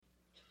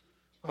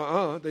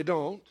They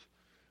don't.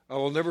 I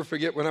will never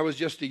forget when I was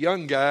just a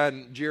young guy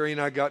and Jerry and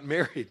I got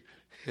married.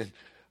 And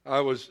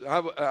I was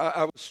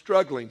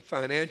struggling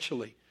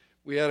financially.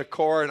 We had a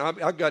car, and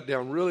I got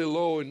down really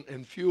low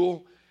in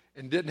fuel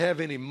and didn't have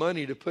any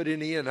money to put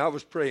any in. I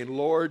was praying,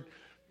 Lord,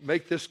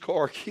 make this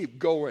car keep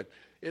going.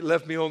 It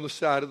left me on the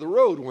side of the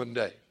road one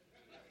day.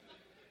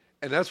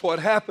 And that's what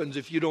happens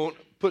if you don't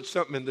put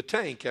something in the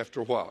tank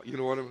after a while. You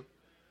know what I mean?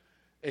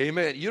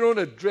 Amen. You don't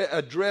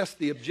address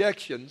the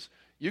objections.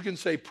 You can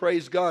say,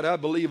 praise God, I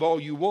believe all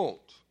you want.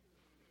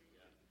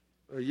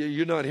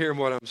 You're not hearing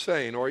what I'm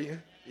saying, are you?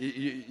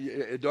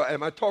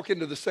 Am I talking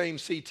to the same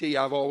CT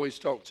I've always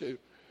talked to?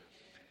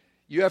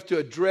 You have to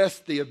address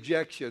the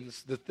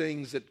objections, the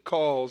things that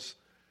cause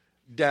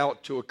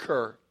doubt to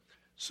occur.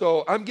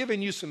 So I'm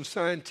giving you some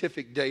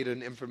scientific data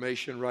and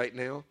information right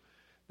now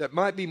that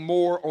might be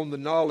more on the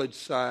knowledge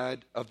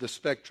side of the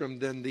spectrum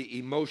than the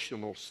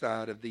emotional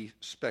side of the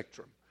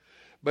spectrum.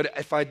 But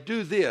if I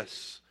do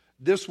this,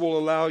 this will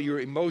allow your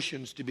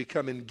emotions to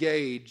become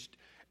engaged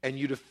and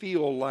you to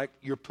feel like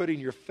you're putting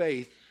your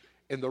faith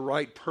in the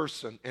right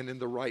person and in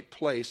the right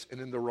place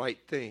and in the right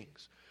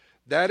things.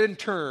 That in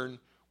turn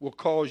will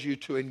cause you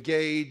to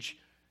engage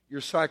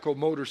your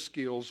psychomotor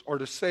skills, or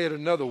to say it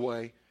another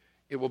way,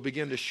 it will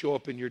begin to show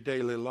up in your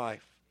daily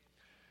life.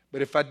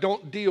 But if I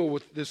don't deal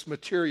with this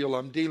material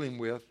I'm dealing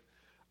with,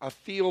 I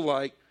feel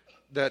like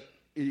that,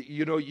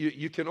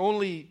 you can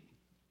only,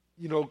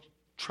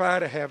 try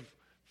to have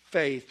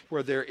faith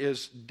where there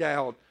is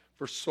doubt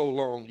for so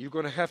long. You're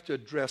going to have to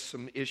address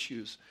some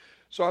issues.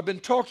 So I've been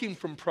talking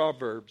from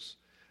Proverbs.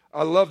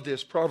 I love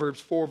this, Proverbs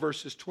 4,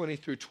 verses 20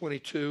 through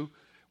 22.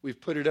 We've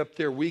put it up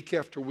there week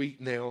after week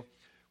now,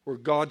 where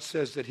God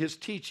says that his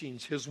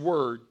teachings, his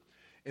word,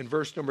 in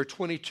verse number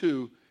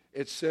 22,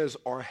 it says,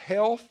 our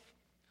health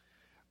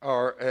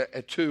are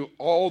to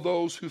all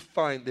those who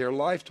find their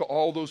life, to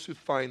all those who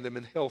find them,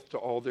 and health to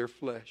all their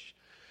flesh.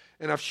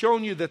 And I've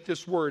shown you that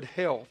this word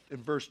health in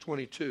verse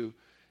 22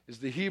 is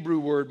the Hebrew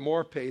word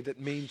morphe, that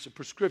means a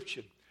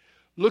prescription.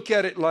 Look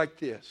at it like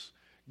this.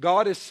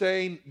 God is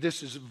saying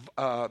this is,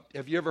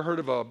 have you ever heard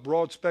of a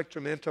broad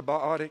spectrum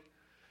antibiotic?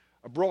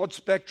 A broad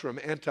spectrum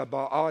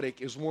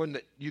antibiotic is one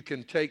that you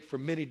can take for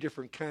many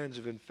different kinds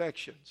of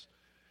infections.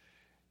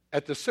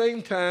 At the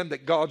same time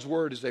that God's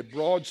word is a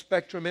broad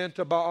spectrum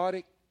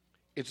antibiotic,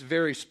 it's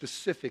very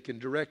specific and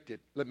directed.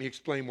 Let me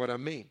explain what I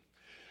mean.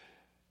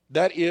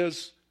 That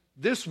is,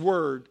 this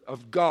word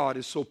of God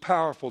is so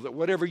powerful that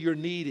whatever your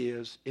need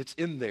is, it's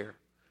in there.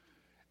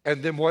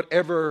 And then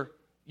whatever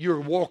you're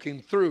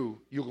walking through,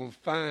 you're going to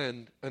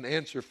find an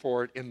answer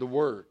for it in the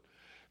word.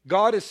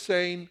 God is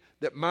saying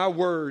that my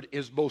word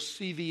is both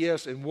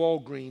CVS and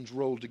Walgreens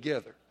rolled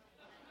together.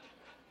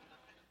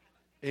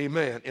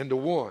 Amen. Into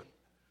one.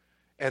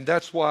 And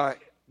that's why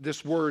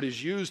this word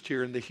is used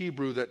here in the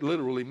Hebrew that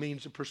literally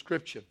means a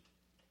prescription.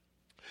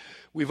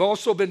 We've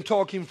also been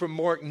talking from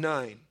Mark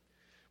 9,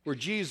 where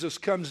Jesus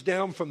comes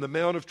down from the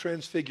Mount of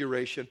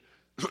Transfiguration,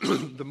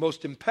 the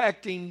most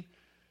impacting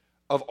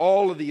of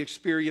all of the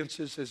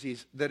experiences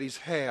that he's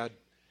had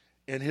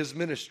in his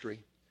ministry.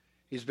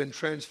 He's been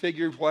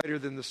transfigured whiter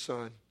than the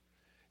sun.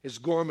 His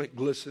garment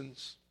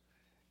glistens.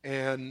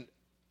 And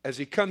as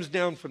he comes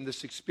down from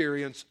this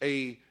experience,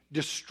 a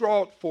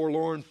distraught,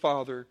 forlorn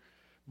father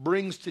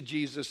brings to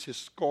Jesus his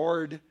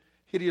scarred,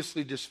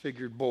 hideously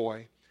disfigured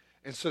boy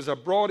and says, I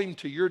brought him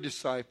to your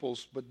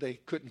disciples, but they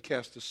couldn't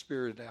cast the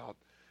spirit out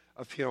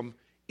of him.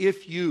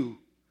 If you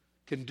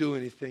can do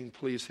anything,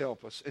 please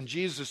help us. And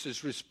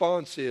Jesus'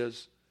 response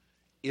is,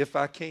 if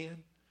I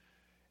can.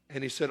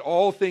 And he said,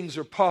 all things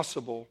are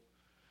possible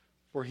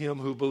for him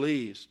who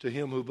believes, to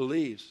him who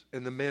believes.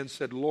 And the man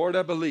said, Lord,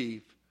 I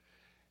believe.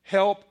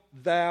 Help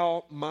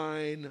thou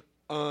mine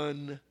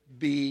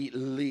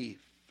unbelief.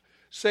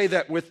 Say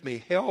that with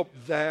me. Help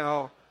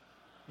thou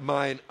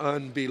mine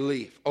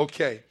unbelief.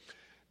 Okay.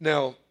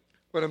 Now,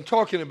 what I'm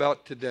talking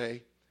about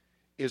today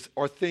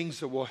are things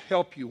that will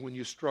help you when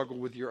you struggle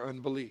with your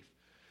unbelief.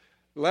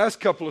 The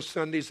last couple of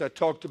Sundays I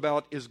talked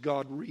about, is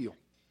God real?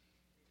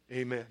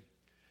 Amen.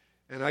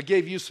 And I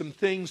gave you some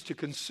things to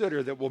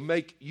consider that will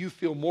make you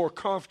feel more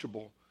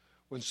comfortable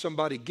when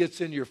somebody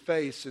gets in your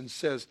face and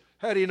says,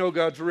 how do you know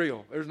God's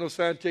real? There's no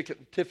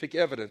scientific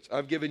evidence.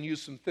 I've given you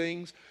some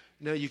things.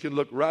 Now you can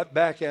look right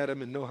back at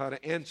them and know how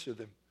to answer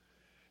them.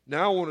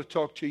 Now I want to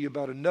talk to you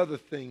about another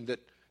thing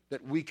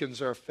that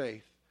weakens our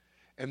faith.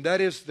 And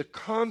that is the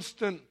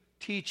constant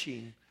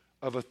teaching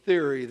of a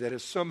theory that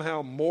is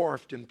somehow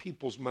morphed in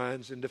people's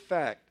minds into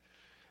fact.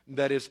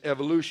 That is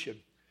evolution.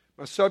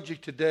 My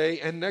subject today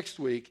and next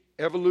week,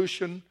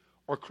 evolution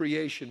or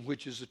creation,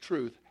 which is the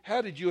truth.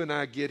 How did you and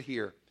I get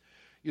here?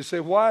 You say,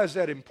 why is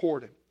that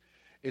important?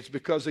 It's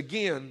because,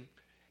 again,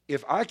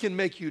 if I can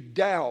make you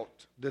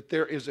doubt that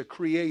there is a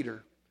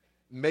creator,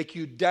 make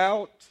you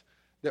doubt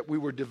that we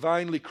were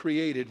divinely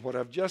created, what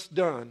I've just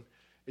done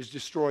is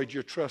destroyed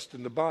your trust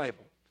in the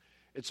Bible.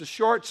 It's a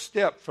short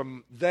step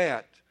from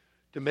that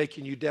to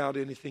making you doubt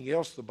anything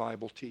else the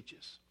Bible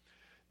teaches.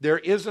 There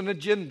is an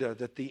agenda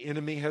that the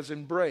enemy has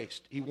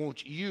embraced. He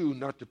wants you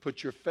not to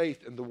put your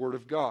faith in the Word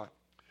of God.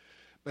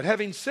 But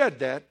having said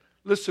that,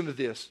 listen to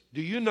this.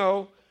 Do you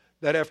know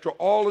that after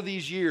all of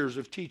these years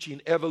of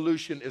teaching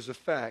evolution is a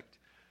fact,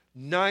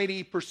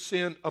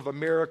 90% of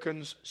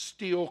Americans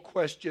still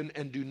question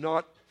and do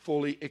not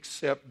fully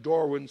accept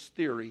Darwin's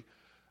theory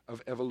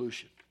of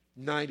evolution?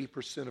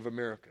 90% of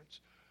Americans.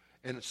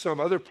 And in some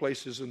other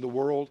places in the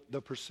world,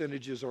 the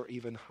percentages are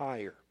even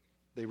higher.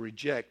 They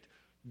reject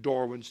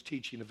Darwin's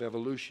teaching of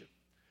evolution.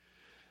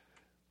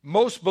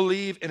 Most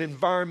believe in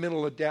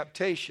environmental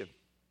adaptation,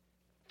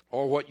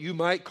 or what you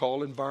might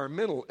call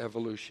environmental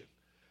evolution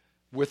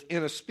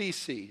within a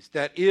species.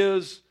 That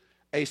is,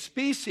 a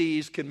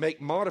species can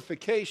make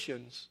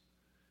modifications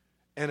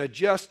and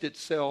adjust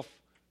itself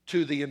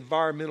to the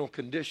environmental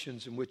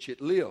conditions in which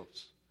it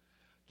lives.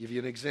 I'll give you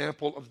an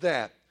example of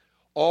that.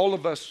 All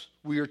of us,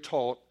 we are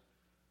taught,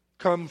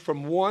 come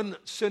from one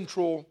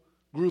central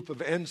group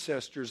of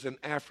ancestors in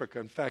Africa.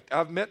 In fact,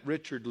 I've met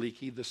Richard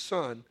Leakey, the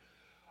son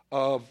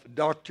of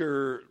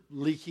Dr.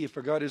 Leakey, I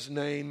forgot his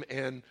name,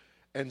 and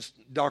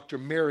Dr.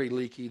 Mary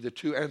Leakey, the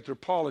two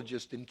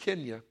anthropologists in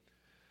Kenya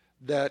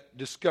that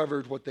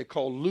discovered what they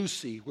call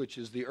Lucy, which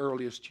is the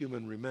earliest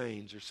human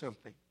remains or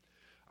something.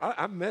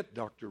 I met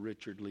Dr.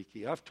 Richard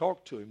Leakey. I've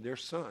talked to him, their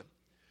son,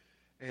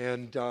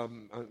 and I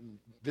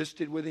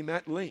visited with him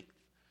at length.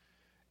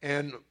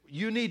 And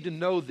you need to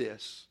know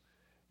this,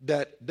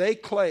 that they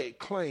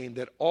claim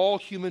that all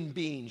human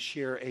beings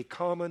share a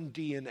common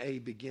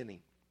DNA beginning,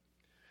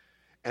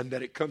 and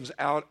that it comes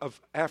out of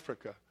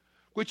Africa,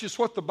 which is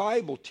what the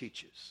Bible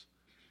teaches.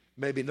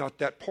 Maybe not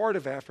that part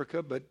of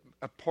Africa, but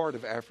a part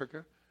of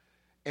Africa.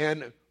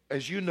 And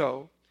as you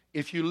know,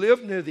 if you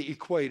live near the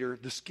equator,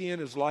 the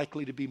skin is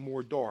likely to be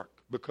more dark,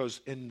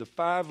 because in the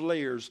 5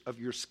 layers of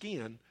your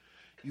skin,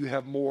 you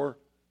have more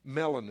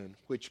melanin,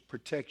 which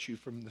protects you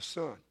from the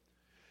sun.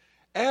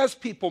 As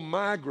people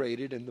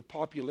migrated and the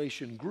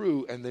population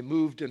grew and they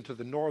moved into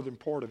the northern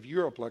part of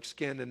Europe, like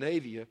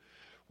Scandinavia,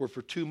 where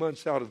for 2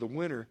 months out of the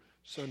winter,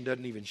 sun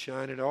doesn't even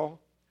shine at all,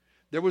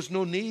 there was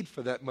no need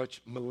for that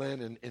much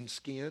melanin in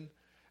skin,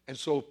 and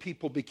so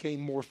people became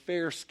more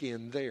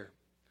fair-skinned there.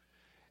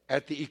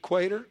 At the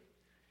equator,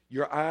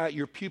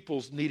 your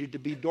pupils needed to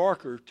be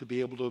darker to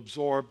be able to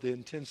absorb the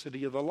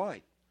intensity of the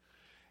light.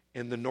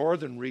 In the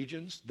northern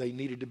regions, they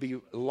needed to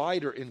be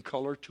lighter in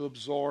color to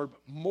absorb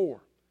more.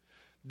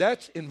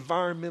 That's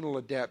environmental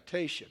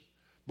adaptation.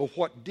 But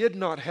what did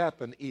not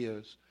happen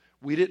is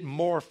we didn't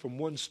morph from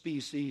one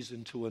species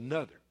into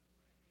another.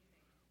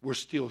 We're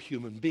still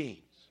human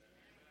beings.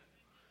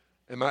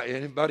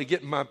 Anybody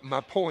getting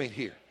my point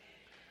here?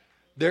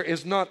 There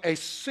is not a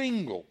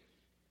single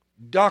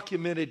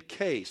documented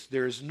case.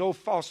 There is no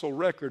fossil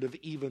record of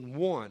even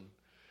one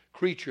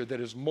creature that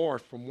has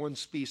morphed from one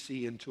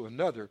species into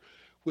another,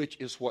 which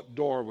is what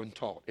Darwin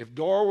taught. If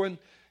Darwin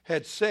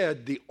had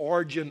said the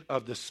origin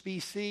of the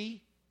species,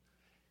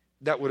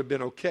 that would have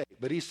been okay.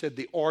 But he said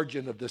the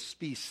origin of the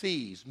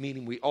species,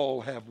 meaning we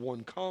all have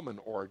one common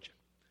origin.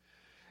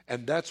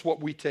 And that's what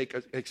we take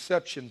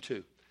exception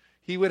to.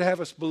 He would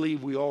have us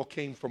believe we all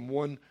came from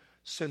one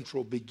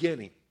central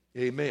beginning.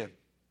 Amen.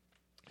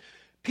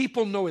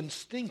 People know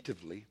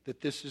instinctively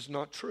that this is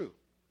not true.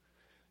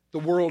 The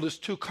world is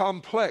too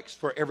complex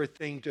for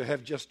everything to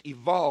have just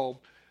evolved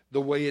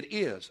the way it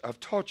is. I've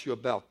taught you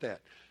about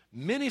that.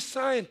 Many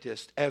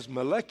scientists, as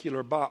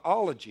molecular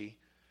biology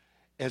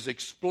has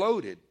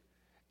exploded,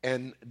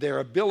 and their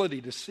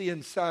ability to see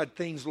inside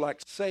things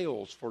like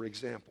cells, for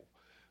example.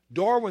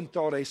 Darwin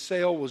thought a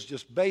cell was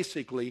just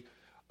basically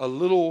a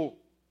little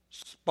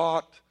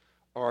spot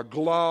or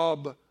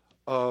glob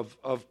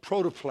of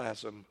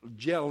protoplasm,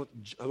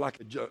 like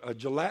a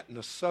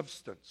gelatinous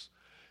substance.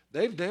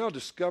 They've now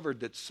discovered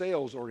that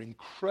cells are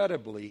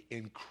incredibly,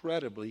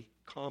 incredibly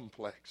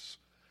complex.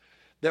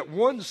 That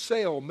one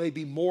cell may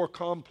be more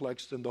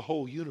complex than the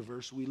whole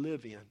universe we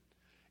live in.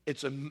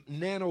 It's a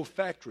nano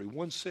factory,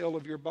 one cell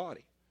of your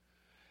body.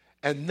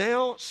 And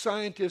now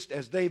scientists,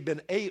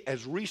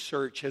 as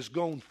research has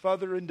gone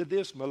further into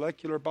this,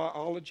 molecular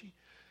biology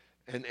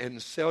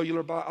and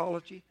cellular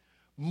biology,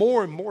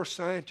 more and more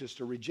scientists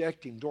are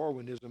rejecting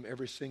Darwinism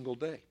every single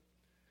day.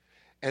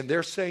 And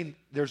they're saying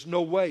there's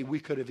no way we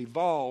could have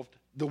evolved.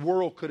 The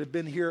world could have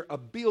been here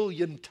 1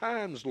 billion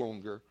times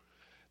longer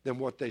than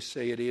what they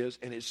say it is,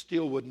 and it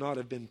still would not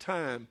have been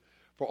time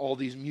for all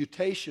these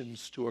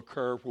mutations to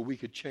occur where we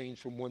could change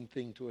from one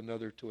thing to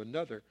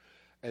another,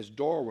 as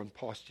Darwin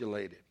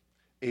postulated.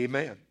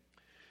 Amen.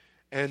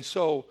 And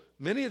so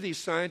many of these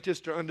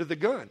scientists are under the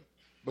gun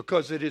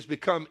because it has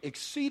become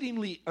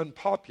exceedingly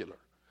unpopular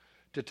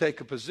to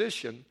take a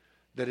position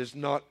that is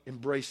not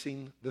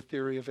embracing the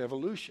theory of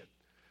evolution.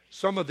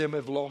 Some of them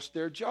have lost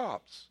their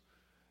jobs,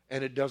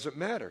 and it doesn't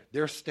matter.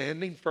 They're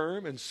standing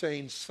firm and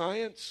saying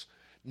science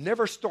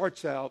never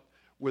starts out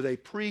with a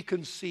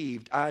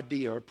preconceived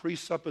idea or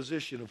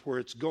presupposition of where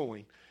it's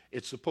going.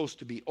 It's supposed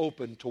to be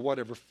open to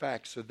whatever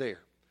facts are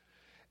there.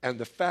 And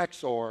the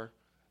facts are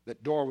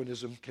that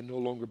Darwinism can no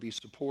longer be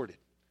supported.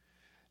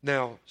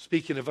 Now,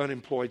 speaking of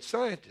unemployed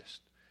scientists,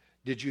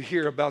 did you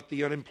hear about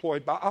the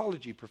unemployed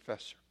biology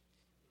professor?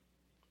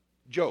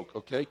 Joke,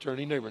 okay? Turn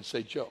to your neighbor and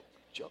say joke,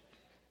 joke.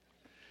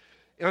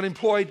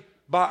 unemployed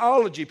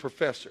biology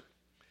professor.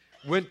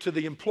 Went to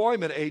the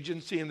employment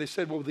agency and they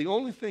said, well, the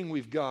only thing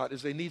we've got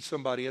is they need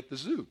somebody at the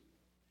zoo.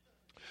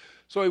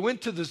 So he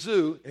went to the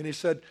zoo and he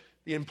said,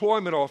 the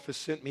employment office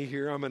sent me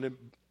here. I'm an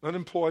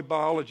unemployed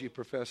biology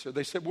professor.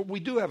 They said, well, we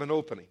do have an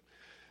opening.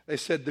 They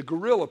said the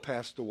gorilla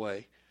passed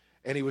away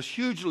and he was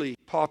hugely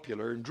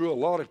popular and drew a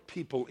lot of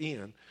people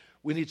in.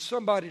 We need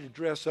somebody to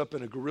dress up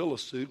in a gorilla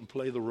suit and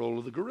play the role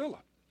of the gorilla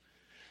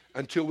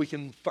until we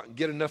can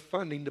get enough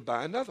funding to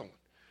buy another one.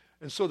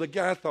 And so the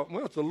guy thought,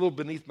 well, it's a little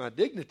beneath my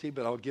dignity,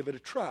 but I'll give it a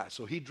try.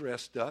 So he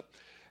dressed up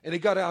and he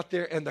got out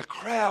there and the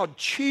crowd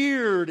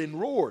cheered and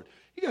roared.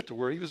 He got to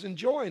where he was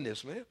enjoying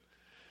this, man.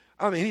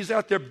 I mean, he's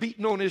out there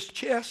beating on his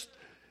chest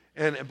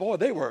and boy,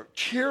 they were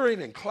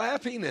cheering and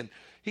clapping and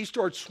he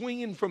started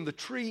swinging from the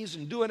trees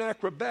and doing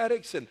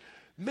acrobatics and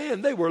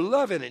man, they were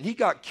loving it. And he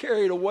got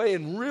carried away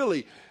and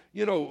really,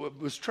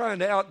 was trying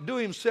to outdo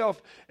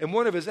himself. And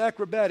one of his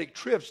acrobatic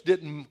tricks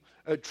didn't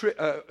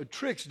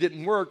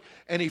work.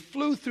 And he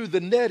flew through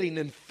the netting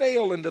and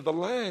fell into the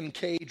lion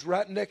cage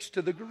right next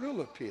to the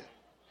gorilla pit.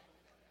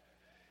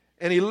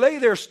 And he lay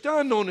there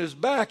stunned on his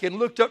back and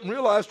looked up and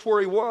realized where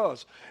he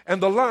was.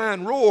 And the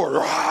lion roared.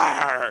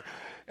 Rawr!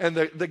 And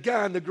the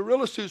guy in the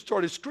gorilla suit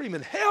started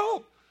screaming,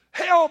 help!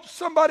 Help!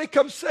 Somebody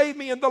come save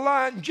me. And the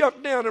lion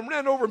jumped down and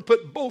ran over and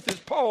put both his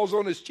paws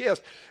on his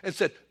chest and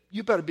said,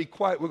 you better be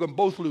quiet. We're going to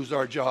both lose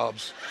our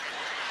jobs.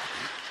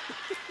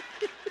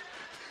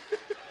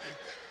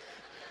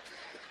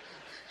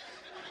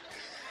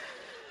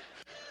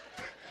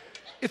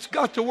 It's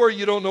got to where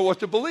you don't know what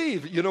to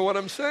believe. You know what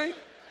I'm saying?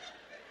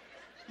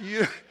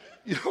 You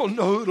don't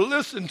know who to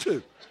listen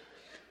to.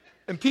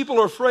 And people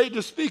are afraid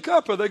to speak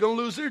up or they're going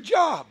to lose their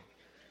job.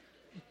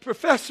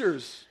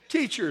 Professors,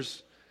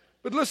 teachers.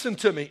 But listen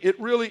to me, it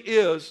really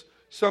is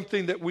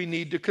something that we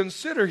need to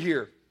consider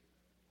here.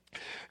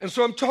 And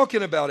so I'm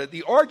talking about it.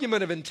 The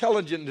argument of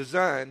intelligent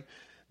design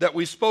that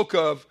we spoke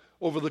of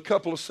over the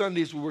couple of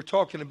Sundays we were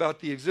talking about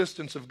the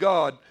existence of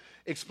God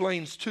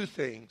explains two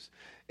things.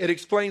 It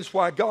explains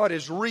why God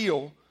is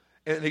real,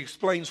 and it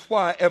explains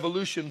why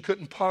evolution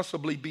couldn't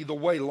possibly be the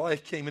way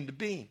life came into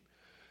being.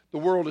 The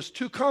world is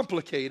too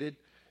complicated,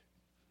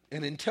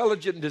 and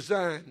intelligent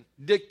design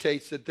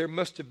dictates that there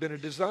must have been a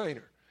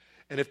designer.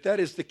 And if that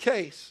is the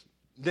case,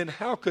 then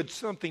how could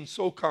something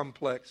so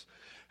complex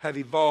have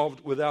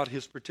evolved without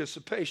his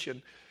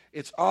participation?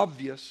 It's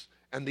obvious,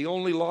 and the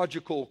only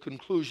logical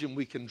conclusion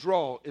we can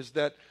draw is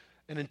that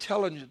an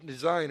intelligent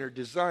designer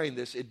designed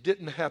this. It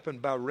didn't happen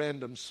by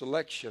random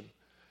selection.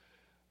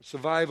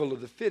 Survival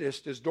of the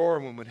fittest, as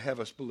Darwin would have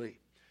us believe.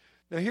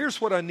 Now here's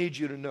what I need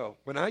you to know.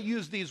 When I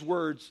use these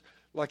words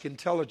like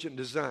intelligent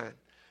design,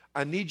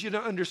 I need you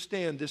to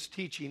understand this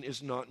teaching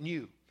is not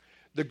new.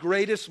 The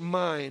greatest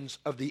minds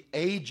of the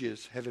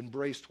ages have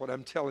embraced what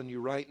I'm telling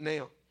you right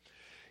now.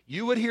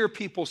 You would hear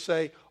people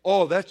say,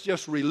 oh, that's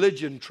just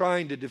religion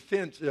trying to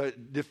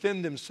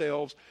defend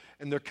themselves,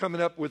 and they're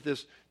coming up with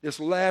this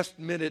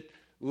last-minute,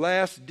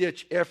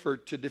 last-ditch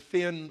effort to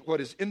defend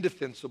what is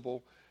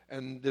indefensible,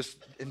 and this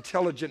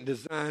intelligent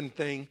design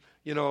thing,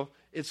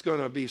 it's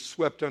going to be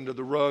swept under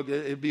the rug.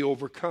 It'll be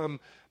overcome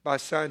by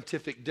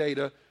scientific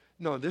data.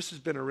 No, this has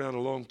been around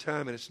a long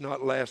time, and it's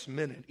not last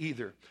minute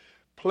either.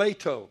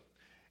 Plato,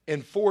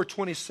 in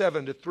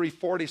 427 to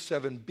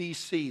 347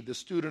 BC, the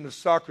student of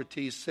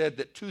Socrates said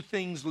that two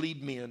things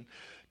lead men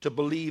to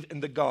believe in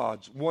the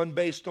gods, one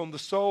based on the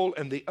soul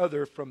and the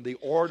other from the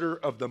order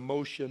of the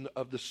motion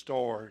of the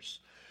stars,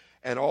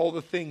 and all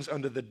the things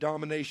under the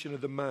domination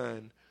of the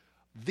mind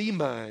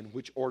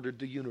which ordered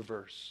the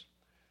universe.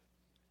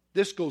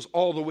 This goes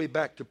all the way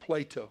back to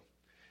Plato.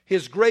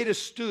 His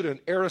greatest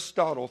student,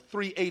 Aristotle,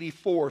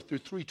 384 through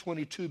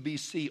 322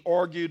 BC,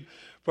 argued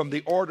from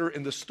the order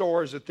in the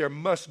stars that there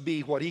must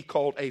be what he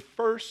called a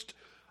first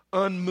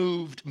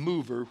unmoved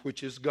mover,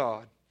 which is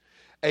God.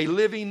 A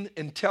living,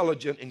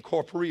 intelligent,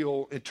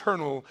 incorporeal,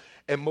 eternal,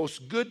 and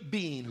most good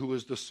being who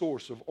is the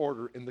source of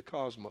order in the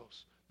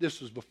cosmos.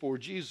 This was before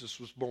Jesus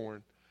was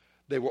born.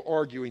 They were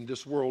arguing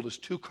this world is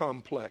too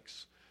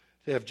complex.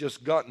 They have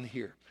just gotten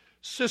here.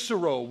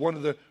 Cicero, one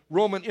of the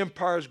Roman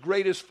Empire's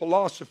greatest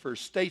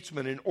philosophers,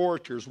 statesmen, and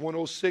orators,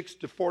 106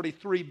 to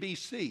 43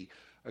 BC,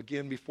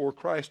 again before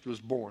Christ was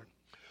born,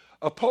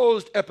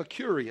 opposed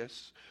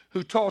Epicurus,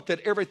 who taught that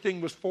everything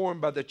was formed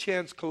by the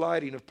chance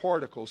colliding of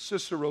particles.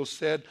 Cicero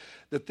said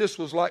that this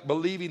was like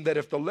believing that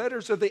if the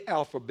letters of the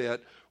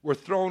alphabet were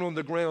thrown on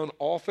the ground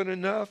often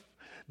enough,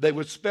 they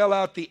would spell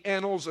out the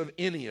Annals of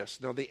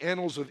Ennius. Now, the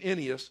Annals of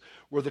Ennius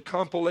were the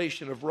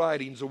compilation of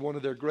writings of one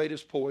of their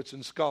greatest poets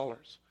and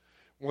scholars,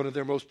 one of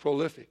their most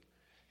prolific.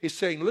 He's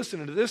saying,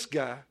 listen to this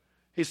guy.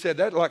 He said,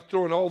 that's like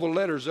throwing all the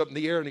letters up in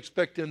the air and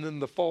expecting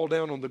them to fall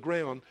down on the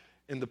ground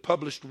in the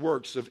published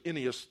works of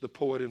Ennius, the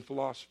poet and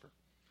philosopher.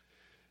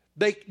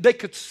 They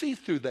could see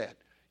through that.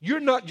 You're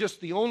not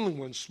just the only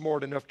one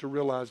smart enough to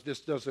realize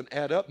this doesn't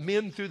add up.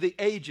 Men through the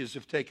ages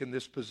have taken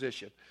this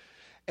position.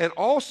 And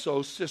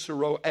also,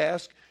 Cicero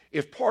asked,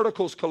 if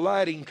particles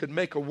colliding could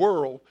make a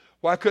whirl,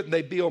 Why couldn't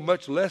they build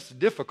much less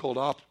difficult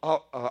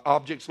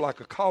objects like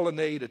a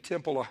colonnade, a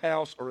temple, a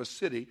house, or a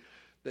city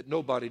that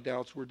nobody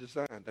doubts were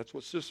designed? That's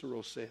what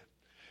Cicero said.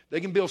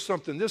 They can build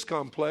something this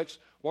complex.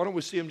 Why don't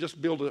we see them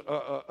just build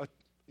a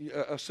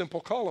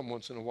simple column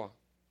once in a while?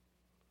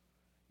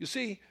 You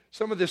see,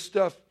 some of this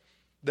stuff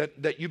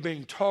that you're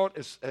being taught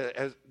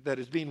that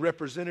is being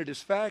represented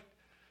as fact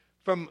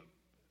from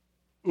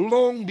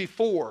long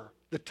before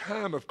the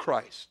time of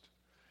Christ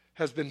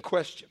has been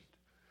questioned.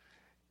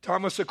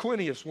 Thomas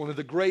Aquinas, one of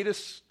the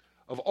greatest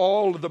of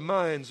all of the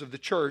minds of the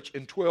church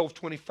in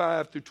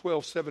 1225 through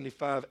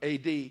 1275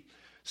 AD,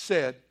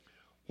 said,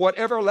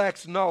 "Whatever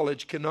lacks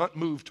knowledge cannot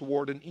move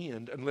toward an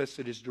end unless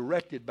it is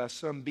directed by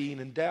some being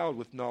endowed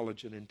with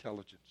knowledge and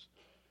intelligence."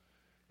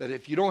 That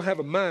if you don't have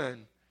a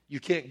mind, you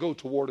can't go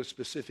toward a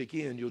specific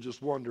end. You'll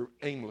just wander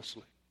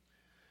aimlessly.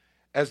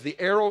 As the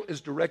arrow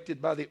is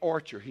directed by the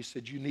archer, he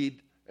said, you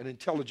need an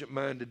intelligent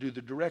mind to do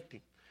the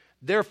directing.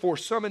 Therefore,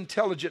 some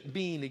intelligent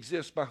being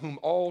exists by whom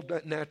all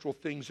natural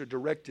things are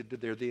directed to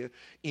their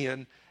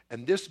end,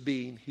 and this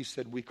being, he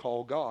said, we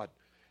call God.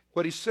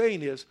 What he's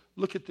saying is,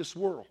 look at this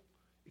world.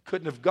 It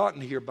couldn't have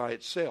gotten here by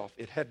itself.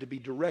 It had to be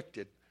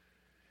directed.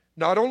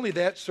 Not only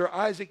that, Sir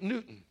Isaac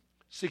Newton,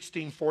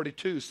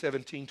 1642,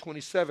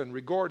 1727,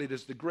 regarded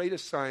as the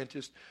greatest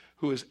scientist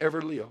who has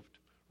ever lived,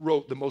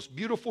 wrote the most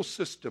beautiful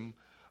system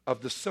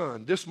of the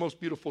sun, this most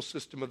beautiful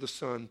system of the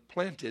sun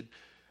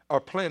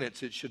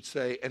planets, it should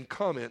say, and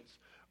comments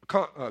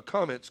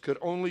could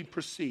only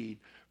proceed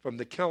from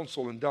the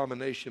counsel and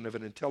domination of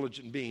an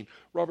intelligent being.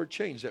 Robert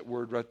changed that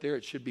word right there.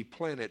 It should be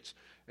planets,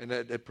 and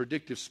that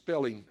predictive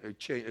spelling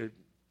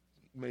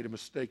made a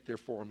mistake there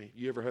for me.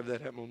 You ever have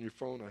that happen on your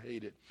phone? I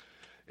hate it.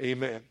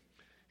 Amen.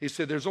 He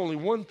said there's only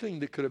one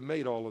thing that could have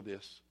made all of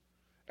this.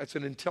 That's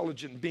an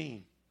intelligent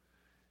being.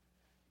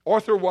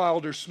 Arthur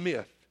Wilder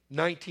Smith,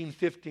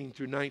 1915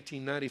 through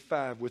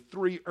 1995, with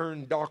 3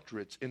 earned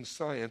doctorates in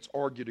science,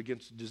 argued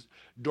against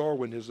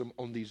Darwinism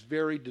on these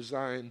very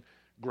design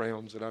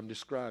grounds that I'm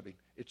describing.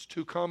 It's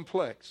too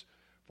complex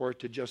for it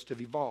to just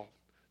have evolved.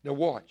 Now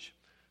watch.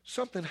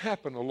 Something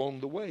happened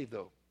along the way,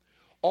 though.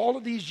 All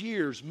of these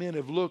years, men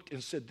have looked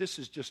and said, this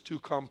is just too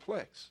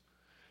complex.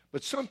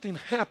 But something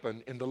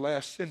happened in the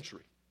last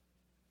century.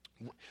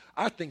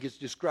 I think it's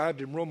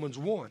described in Romans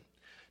 1,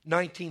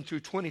 19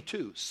 through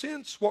 22.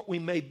 Since what we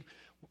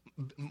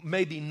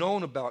may be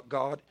known about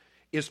God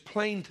is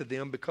plain to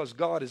them because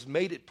God has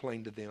made it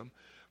plain to them.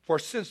 For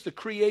since the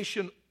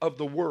creation of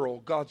the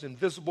world, God's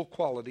invisible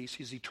qualities,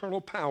 his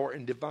eternal power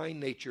and divine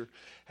nature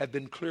have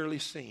been clearly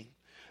seen,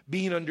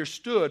 being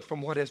understood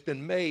from what has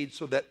been made,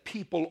 so that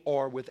people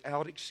are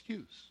without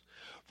excuse.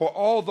 For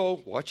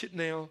although, watch it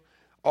now,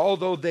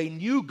 although they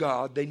knew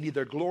God, they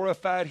neither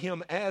glorified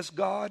him as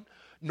God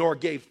nor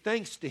gave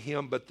thanks to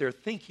him, but their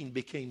thinking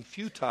became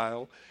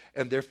futile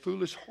and their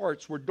foolish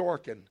hearts were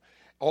darkened.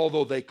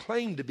 Although they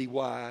claimed to be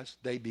wise,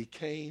 they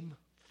became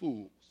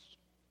fools.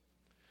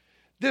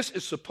 This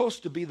is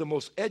supposed to be the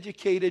most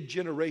educated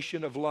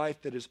generation of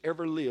life that has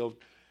ever lived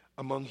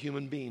among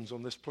human beings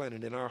on this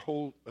planet in our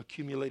whole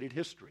accumulated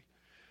history.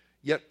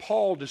 Yet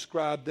Paul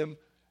described them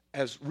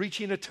as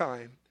reaching a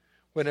time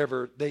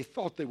whenever they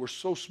thought they were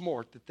so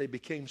smart that they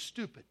became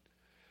stupid.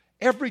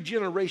 Every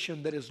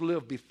generation that has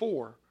lived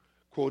before,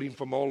 quoting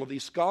from all of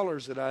these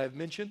scholars that I have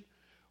mentioned,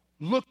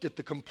 looked at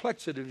the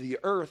complexity of the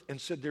earth and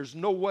said there's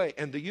no way,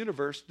 and the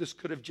universe, this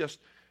could have just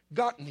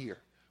gotten here.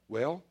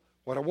 Well,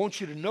 what I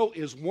want you to know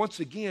is once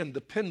again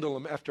the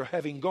pendulum, after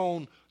having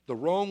gone the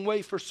wrong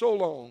way for so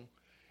long,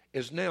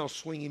 is now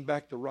swinging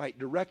back the right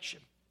direction.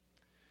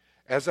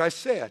 As I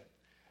said,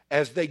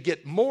 as they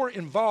get more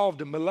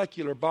involved in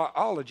molecular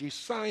biology,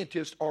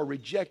 scientists are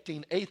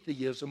rejecting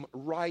atheism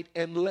right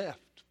and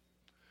left.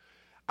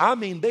 I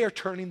mean, they're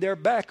turning their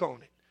back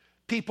on it.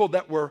 People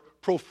that were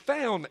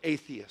profound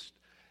atheists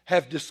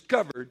have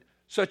discovered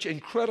such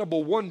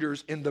incredible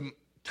wonders in the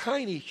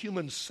tiny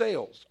human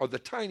cells, or the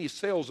tiny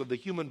cells of the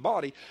human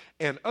body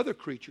and other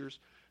creatures,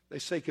 they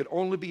say could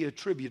only be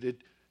attributed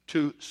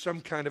to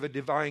some kind of a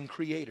divine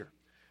creator.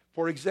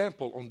 For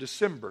example, on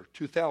December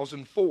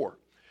 2004,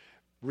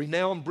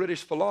 renowned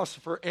British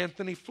philosopher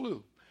Anthony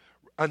Flew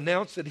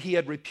announced that he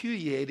had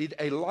repudiated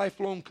a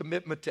lifelong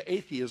commitment to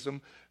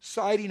atheism,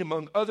 citing,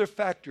 among other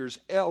factors,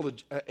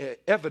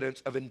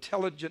 evidence of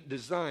intelligent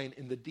design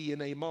in the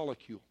DNA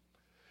molecule.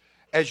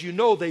 As you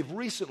know, they've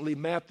recently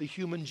mapped the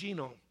human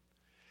genome.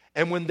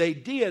 And when they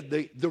did,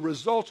 the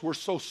results were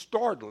so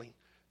startling,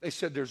 they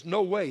said there's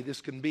no way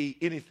this can be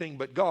anything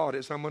but God,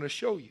 as I'm going to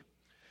show you.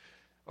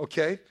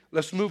 Okay,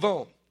 let's move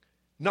on.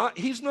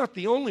 He's not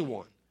the only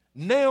one.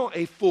 Now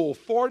a full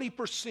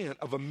 40%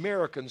 of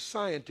American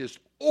scientists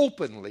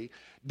openly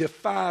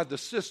defy the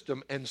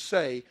system and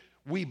say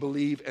we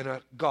believe in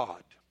a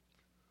God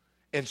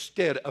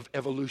instead of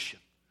evolution.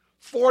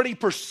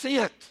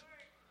 40%.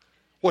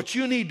 What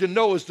you need to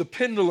know is the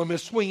pendulum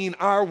is swinging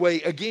our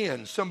way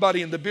again.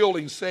 Somebody in the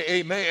building say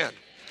amen.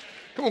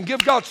 Come on,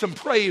 give God some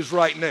praise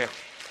right now.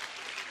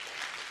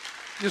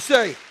 You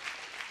say,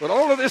 but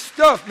all of this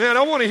stuff, man,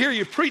 I want to hear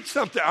you preach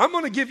something. I'm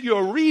going to give you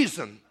a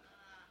reason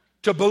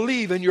to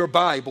believe in your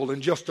Bible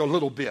in just a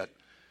little bit.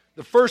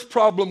 The first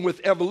problem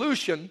with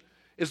evolution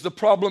is the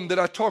problem that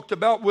I talked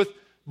about with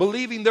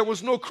believing there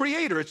was no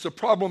creator. It's the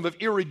problem of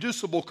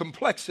irreducible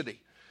complexity.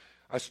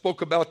 I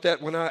spoke about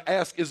that when I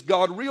asked, is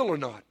God real or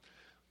not?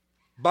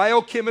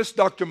 Biochemist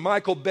Dr.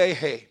 Michael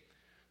Behe,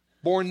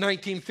 born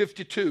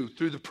 1952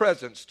 through the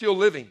present, still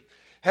living,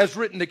 has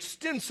written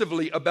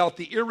extensively about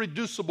the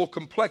irreducible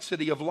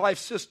complexity of life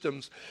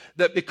systems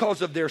that,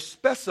 because of their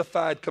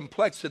specified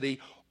complexity,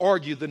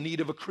 argue the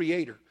need of a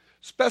creator.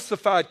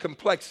 Specified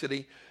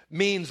complexity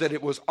means that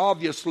it was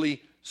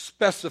obviously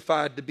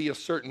specified to be a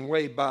certain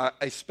way by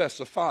a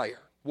specifier.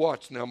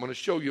 Watch now, I'm going to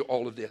show you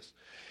all of this.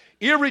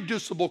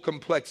 Irreducible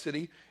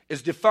complexity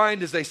is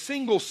defined as a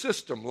single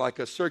system, like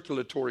a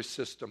circulatory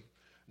system,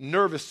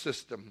 nervous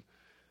system,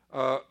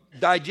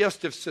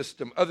 digestive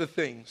system, other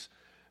things,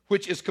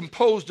 which is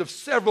composed of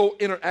several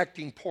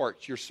interacting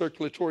parts. Your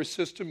circulatory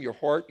system, your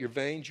heart, your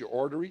veins, your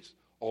arteries,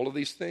 all of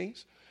these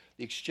things.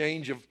 The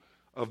exchange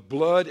of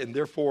blood and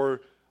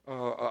therefore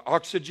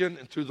oxygen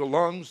and through the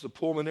lungs, the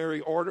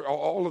pulmonary artery,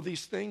 all of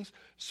these things.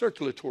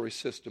 Circulatory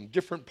system,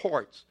 different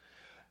parts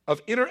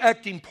of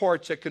interacting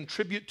parts that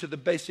contribute to the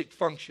basic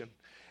function,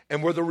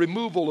 and where the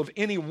removal of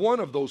any one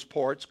of those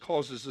parts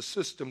causes the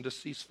system to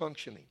cease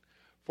functioning.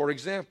 For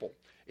example,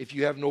 if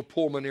you have no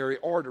pulmonary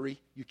artery,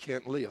 you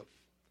can't live.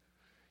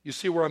 You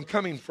see where I'm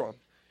coming from?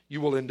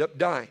 You will end up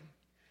dying.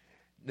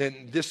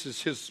 Then this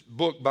is his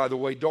book, by the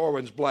way,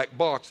 Darwin's Black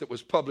Box, that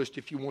was published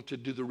if you want to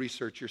do the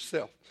research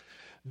yourself.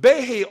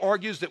 Behe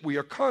argues that we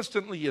are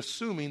constantly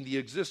assuming the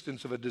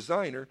existence of a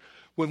designer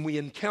when we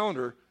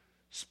encounter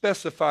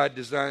specified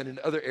design in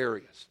other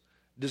areas.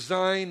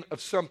 Design of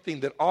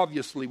something that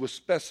obviously was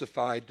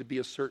specified to be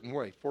a certain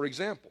way. For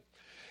example,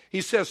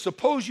 he says,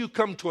 suppose you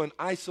come to an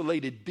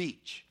isolated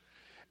beach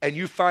and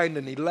you find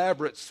an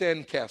elaborate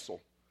sandcastle,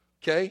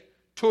 okay?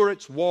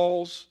 Turrets,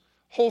 walls,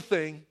 whole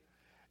thing,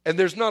 and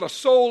there's not a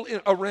soul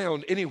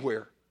around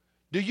anywhere.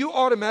 Do you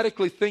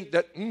automatically think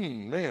that,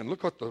 man,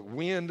 look what the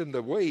wind and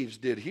the waves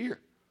did here?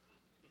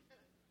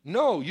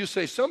 No, you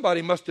say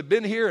somebody must have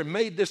been here and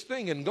made this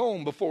thing and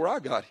gone before I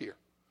got here.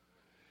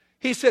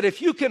 He said,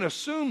 if you can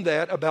assume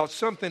that about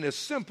something as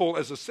simple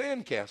as a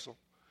sandcastle,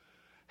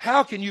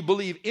 how can you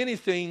believe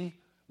anything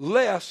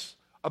less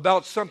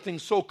about something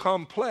so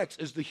complex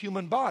as the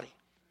human body,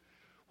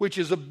 which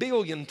is 1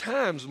 billion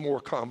times more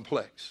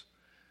complex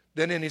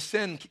than any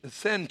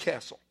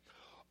sandcastle?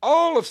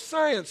 All of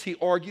science, he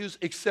argues,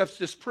 accepts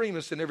this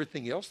premise, and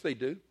everything else they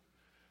do.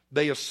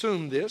 They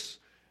assume this,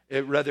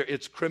 whether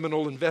it's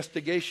criminal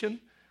investigation,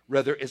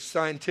 whether it's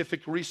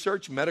scientific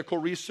research, medical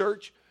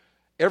research.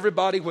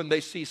 Everybody, when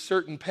they see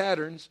certain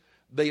patterns,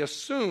 they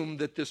assume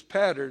that this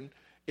pattern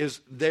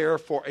is there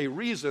for a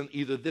reason.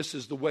 Either this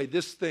is the way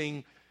this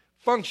thing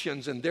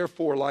functions, and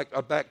therefore, like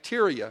a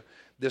bacteria,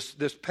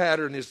 this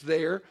pattern is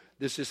there.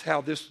 This is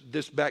how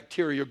this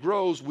bacteria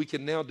grows. We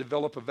can now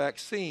develop a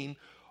vaccine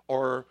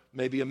or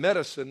maybe a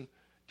medicine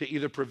to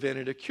either prevent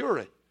it or cure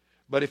it.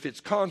 But if it's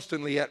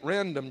constantly at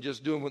random,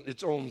 just doing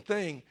its own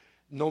thing,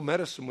 no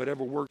medicine would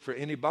ever work for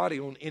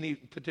anybody on any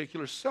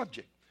particular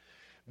subject.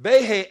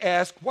 Behe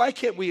asked, why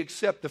can't we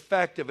accept the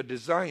fact of a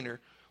designer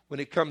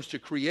when it comes to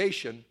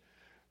creation,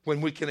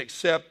 when we can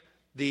accept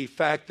the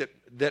fact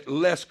that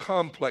less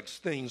complex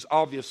things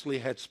obviously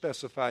had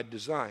specified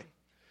design?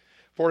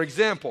 For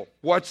example,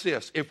 watch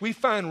this. If we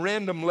find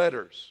random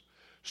letters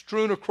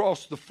strewn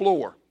across the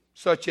floor,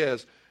 such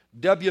as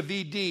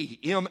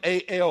WVD,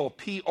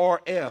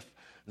 MALPRF,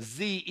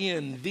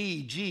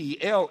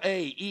 ZNVG,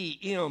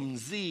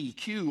 LAEMZ,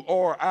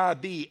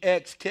 QRIB,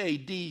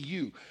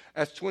 XKDU.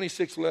 That's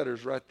 26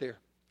 letters right there.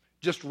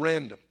 Just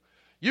random.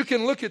 You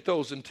can look at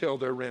those and tell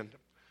they're random.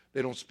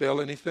 They don't spell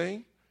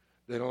anything.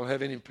 They don't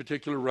have any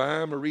particular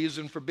rhyme or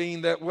reason for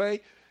being that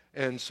way.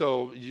 And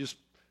so you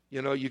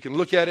can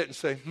look at it and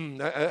say,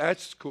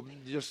 that's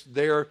just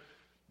there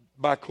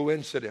by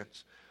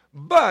coincidence.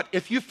 But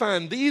if you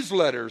find these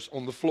letters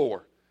on the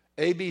floor,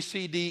 A, B,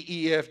 C, D,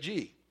 E, F,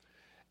 G,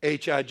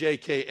 H, I, J,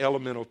 K, L,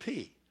 M, N, O,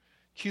 P,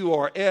 Q,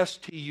 R, S,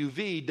 T, U,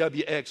 V,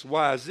 W, X,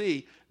 Y,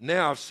 Z,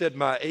 now I've said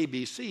my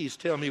ABCs,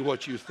 tell me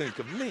what you think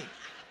of me.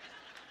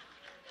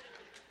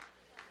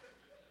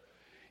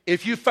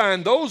 If you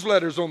find those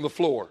letters on the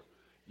floor,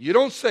 you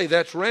don't say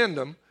that's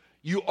random.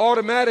 You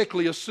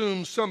automatically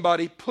assume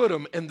somebody put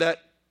them in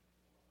that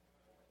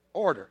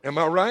order. Am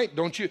I right?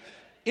 Don't you?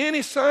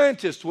 Any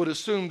scientist would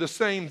assume the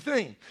same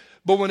thing.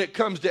 But when it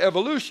comes to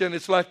evolution,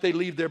 it's like they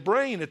leave their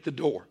brain at the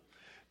door.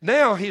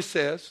 Now, he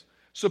says,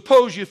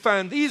 suppose you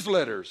find these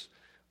letters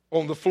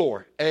on the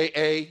floor.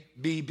 A,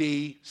 B,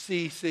 B,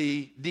 C,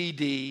 C, D,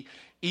 D,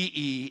 E,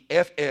 E,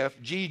 F, F,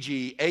 G,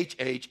 G, H,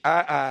 H,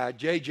 I,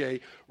 J,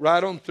 J,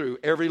 right on through.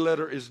 Every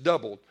letter is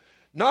doubled.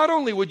 Not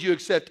only would you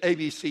accept A,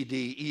 B, C,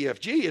 D, E, F,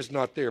 G is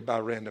not there by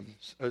random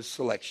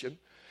selection.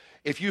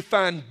 If you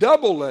find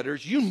double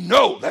letters, you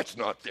know that's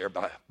not there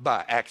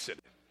by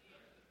accident.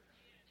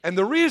 And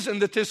the reason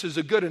that this is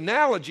a good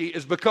analogy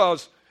is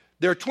because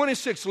there are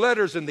 26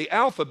 letters in the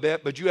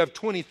alphabet, but you have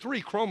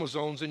 23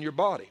 chromosomes in your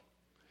body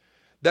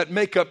that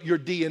make up your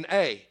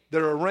DNA.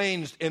 that are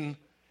arranged in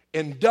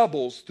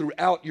doubles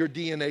throughout your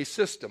DNA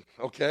system,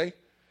 okay?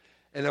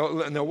 And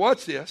now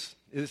watch this.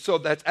 So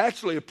that's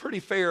actually a pretty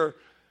fair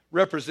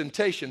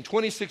representation.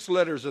 26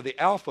 letters of the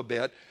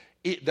alphabet,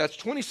 that's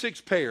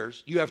 26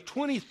 pairs. You have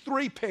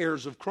 23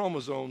 pairs of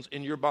chromosomes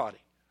in your body.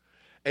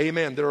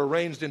 Amen. They're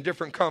arranged in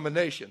different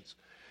combinations.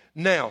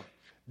 Now,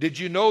 did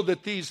you know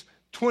that these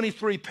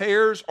 23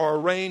 pairs are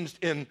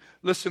arranged in,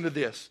 listen to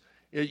this,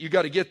 you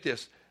got to get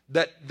this,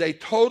 that they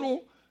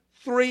total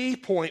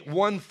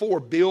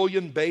 3.14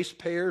 billion base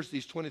pairs,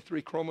 these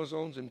 23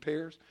 chromosomes in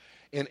pairs.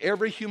 In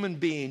every human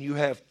being, you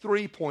have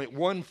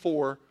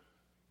 3.14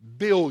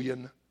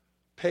 billion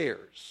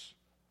pairs.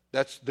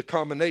 That's the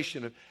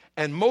combination of,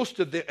 and most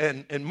of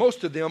them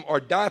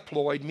are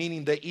diploid,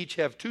 meaning they each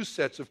have two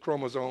sets of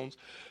chromosomes.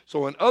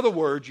 So in other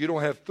words, you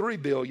don't have 3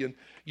 billion,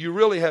 you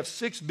really have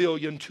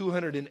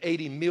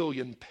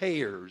 6,280,000,000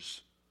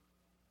 pairs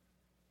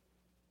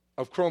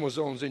of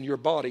chromosomes in your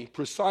body,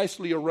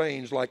 precisely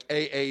arranged like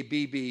AA,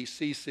 BB,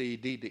 CC,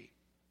 DD.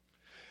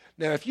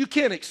 Now, if you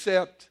can't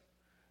accept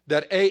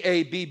that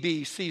AA,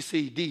 BB,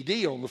 CC,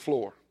 DD on the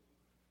floor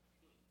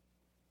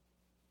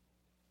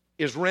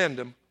is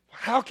random,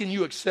 how can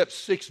you accept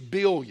 6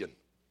 billion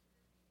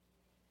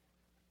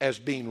as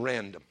being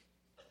random?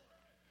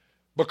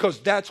 Because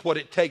that's what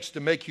it takes to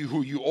make you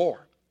who you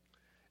are.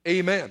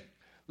 Amen.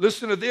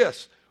 Listen to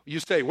this. You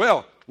say,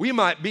 well, we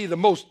might be the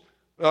most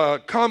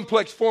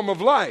complex form of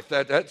life.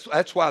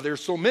 That's why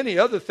there's so many.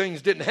 Other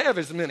things didn't have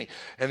as many.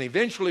 And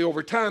eventually,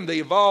 over time, they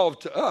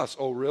evolved to us.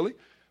 Oh, really?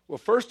 Well,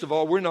 first of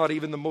all, we're not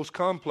even the most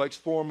complex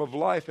form of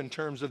life in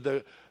terms of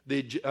the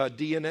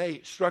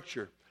DNA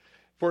structure.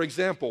 For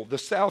example, the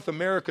South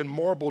American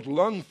marbled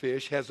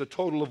lungfish has a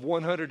total of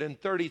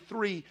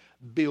 133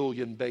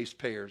 billion base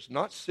pairs.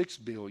 Not 6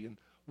 billion,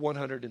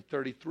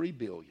 133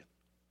 billion.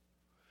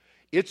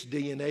 Its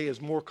DNA is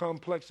more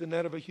complex than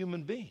that of a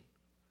human being.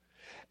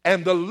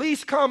 And the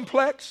least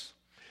complex,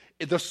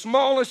 the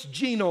smallest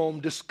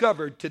genome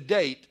discovered to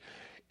date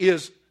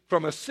is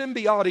from a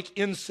symbiotic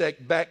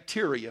insect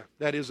bacteria.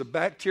 That is a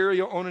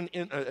bacteria on an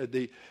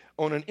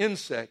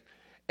insect,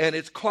 and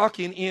it's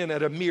clocking in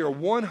at a mere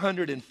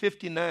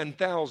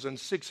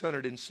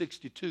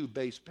 159,662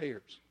 base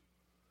pairs.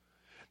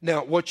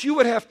 Now, what you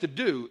would have to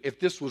do if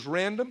this was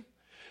random,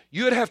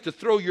 you would have to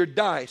throw your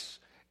dice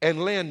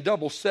and land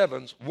double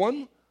sevens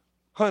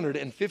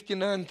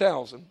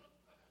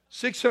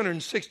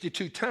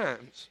 159,662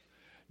 times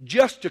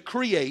just to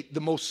create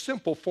the most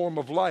simple form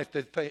of life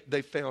that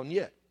they found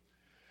yet.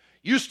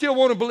 You still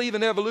want to believe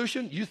in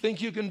evolution? You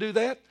think you can do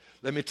that?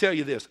 Let me tell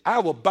you this. I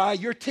will buy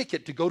your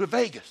ticket to go to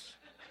Vegas.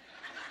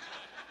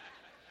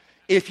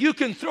 If you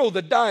can throw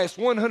the dice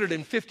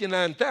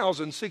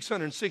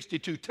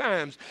 159,662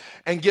 times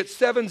and get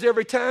sevens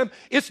every time,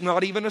 it's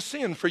not even a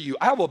sin for you.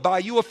 I will buy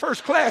you a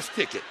first class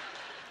ticket.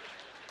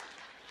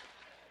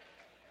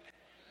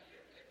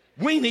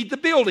 We need the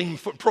building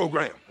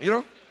program, you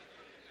know.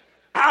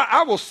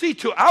 I will see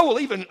to,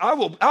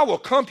 I will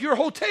comp your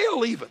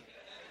hotel even.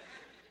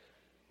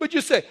 But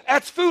you say,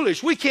 that's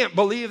foolish. We can't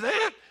believe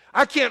that.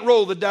 I can't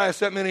roll the dice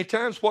that many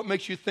times. What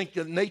makes you think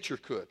that nature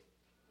could?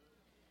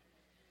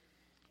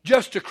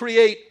 Just to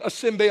create a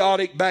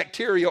symbiotic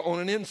bacteria on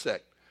an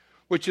insect,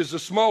 which is the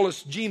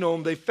smallest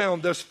genome they've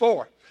found thus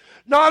far.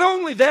 Not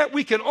only that,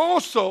 we can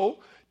also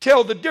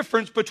tell the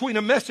difference between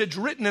a message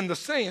written in the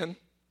sand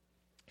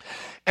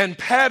and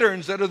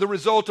patterns that are the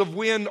result of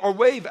wind or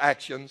wave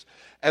actions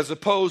as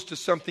opposed to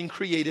something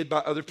created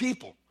by other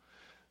people.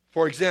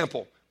 For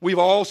example, we've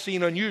all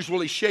seen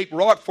unusually shaped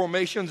rock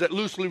formations that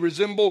loosely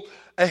resemble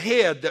a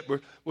head that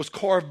was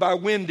carved by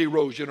wind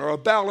erosion, or a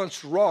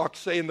balanced rock,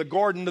 say in the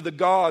Garden of the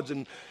Gods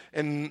in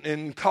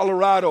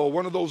Colorado,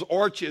 one of those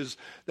arches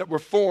that were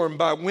formed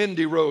by wind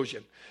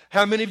erosion.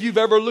 How many of you have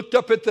ever looked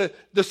up at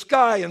the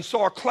sky and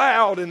saw a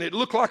cloud and it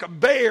looked like a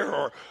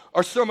bear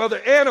or some other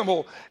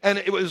animal, and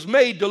it was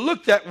made to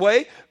look that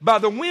way by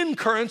the wind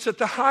currents at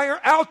the higher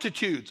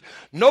altitudes?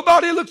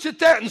 Nobody looks at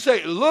that and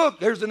say, look,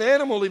 there's an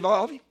animal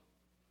evolving.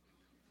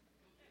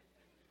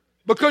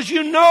 Because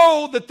you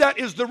know that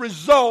is the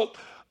result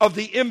of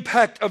the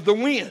impact of the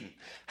wind.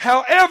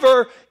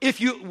 However,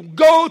 if you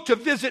go to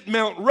visit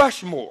Mount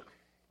Rushmore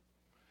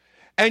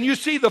and you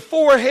see the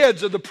four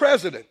heads of the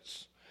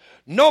presidents,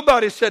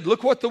 nobody said,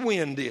 look what the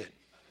wind did.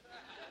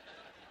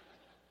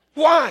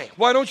 Why?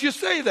 Why don't you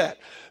say that?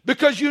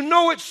 Because you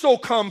know it's so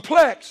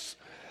complex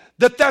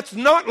that that's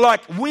not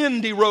like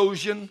wind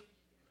erosion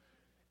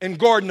in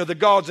Garden of the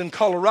Gods in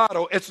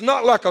Colorado. It's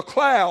not like a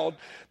cloud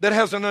that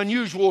has an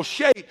unusual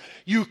shape.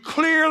 You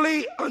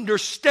clearly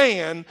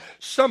understand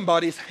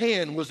somebody's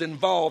hand was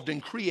involved in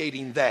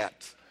creating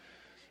that.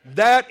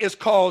 That is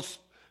called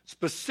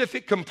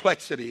specific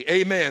complexity.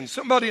 Amen.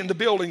 Somebody in the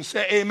building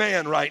say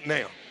amen right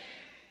now.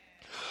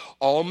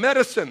 All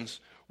medicines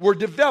were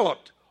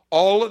developed.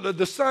 All of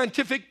the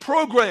scientific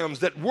programs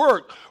that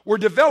work were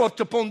developed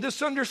upon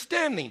this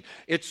understanding.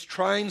 It's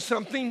trying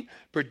something,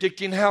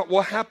 predicting how it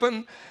will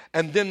happen,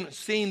 and then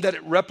seeing that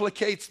it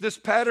replicates this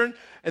pattern,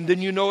 and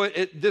then you know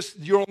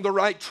you're on the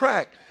right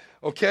track.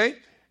 Okay?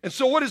 And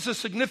so what is the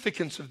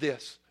significance of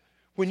this?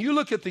 When you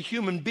look at the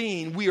human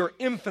being, we are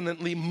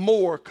infinitely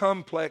more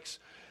complex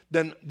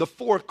than the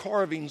 4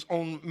 carvings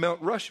on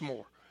Mount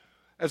Rushmore.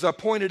 As I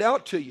pointed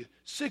out to you,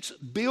 6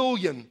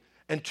 billion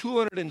and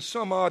 200 and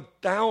some odd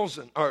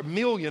thousand, or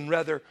million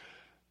rather,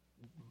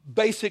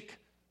 basic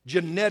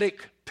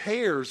genetic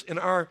pairs in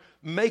our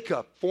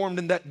makeup formed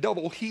in that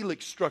double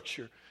helix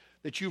structure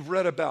that you've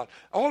read about.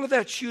 All of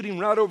that shooting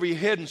right over your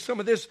head, and some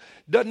of this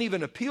doesn't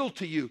even appeal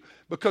to you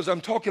because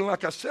I'm talking,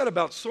 like I said,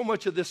 about so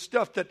much of this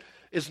stuff that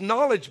is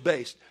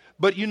knowledge-based.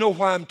 But you know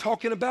why I'm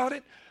talking about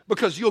it?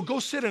 Because you'll go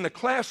sit in a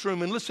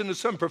classroom and listen to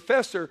some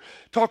professor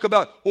talk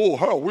about, oh,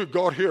 how we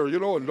got here,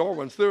 and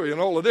Darwin's theory and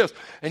all of this.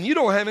 And you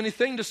don't have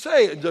anything to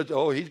say.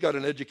 Oh, he's got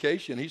an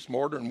education. He's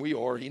smarter than we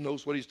are. He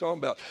knows what he's talking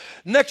about.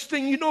 Next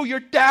thing you know, you're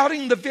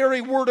doubting the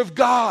very word of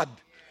God.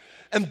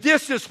 And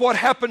this is what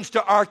happens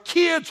to our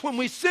kids when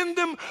we send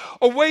them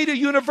away to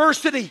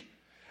university.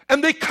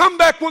 And they come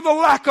back with a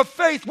lack of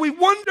faith. We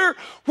wonder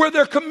where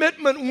their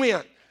commitment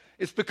went.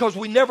 It's because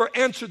we never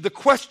answered the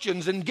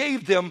questions and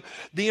gave them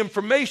the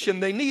information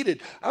they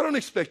needed. I don't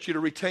expect you to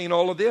retain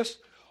all of this.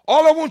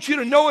 All I want you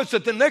to know is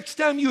that the next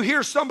time you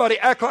hear somebody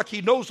act like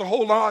he knows a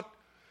whole lot,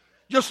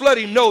 just let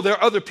him know there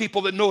are other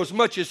people that know as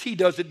much as he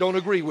does that don't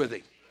agree with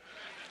him.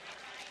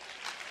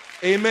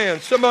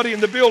 Amen. Somebody in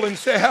the building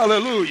say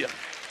hallelujah.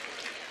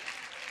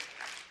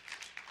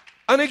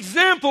 An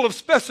example of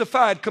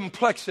specified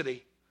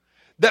complexity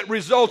that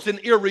results in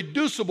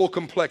irreducible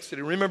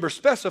complexity. Remember,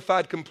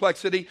 specified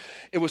complexity,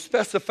 it was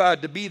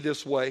specified to be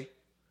this way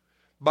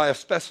by a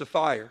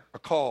specifier, a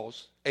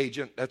cause,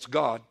 agent, that's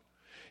God.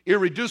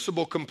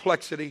 Irreducible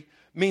complexity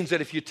means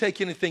that if you take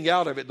anything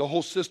out of it, the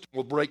whole system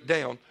will break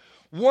down.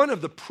 One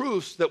of the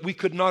proofs that we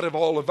could not have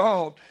all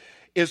evolved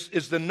is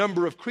the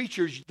number of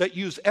creatures that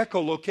use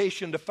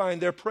echolocation to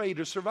find their prey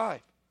to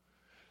survive.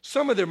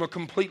 Some of them are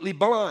completely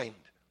blind,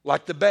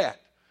 like the bat.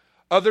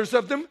 Others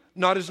of them,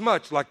 not as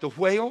much, like the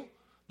whale,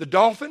 the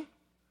dolphin.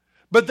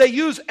 But they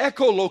use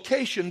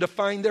echolocation to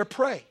find their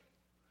prey.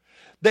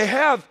 They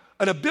have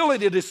an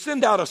ability to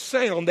send out a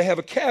sound. They have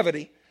a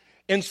cavity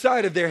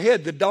inside of their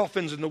head, the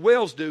dolphins and the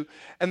whales do,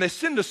 and they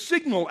send a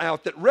signal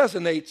out that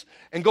resonates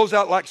and goes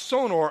out like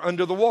sonar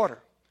under the water.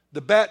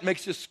 The bat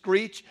makes this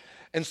screech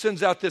and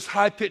sends out this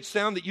high-pitched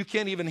sound that you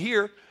can't even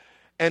hear,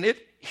 and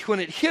when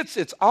it hits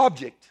its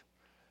object,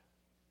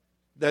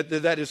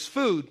 that is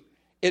food,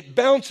 it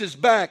bounces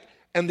back.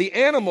 And the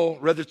animal,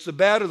 whether it's the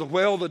bat or the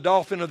whale, the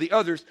dolphin or the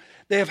others,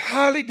 they have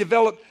highly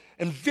developed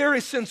and very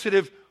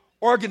sensitive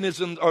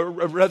organisms, or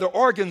rather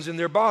organs in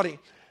their body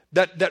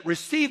that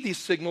receive these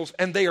signals,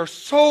 and they are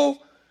so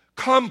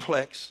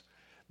complex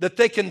that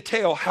they can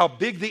tell how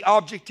big the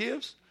object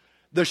is,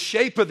 the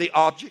shape of the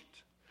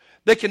object.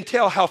 They can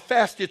tell how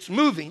fast it's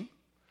moving.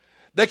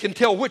 They can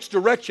tell which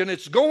direction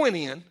it's going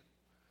in.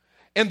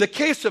 In the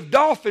case of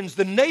dolphins,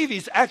 the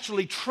Navy's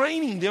actually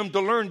training them to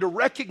learn to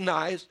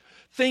recognize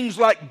things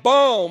like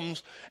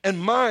bombs and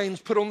mines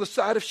put on the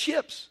side of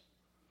ships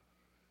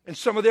in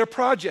some of their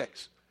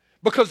projects,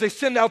 because they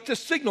send out this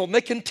signal and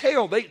they can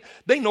tell,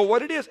 they know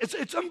what it is.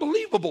 It's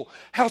unbelievable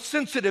how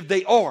sensitive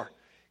they are.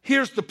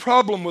 Here's the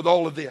problem with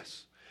all of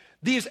this.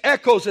 These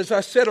echoes, as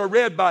I said, are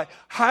read by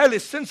highly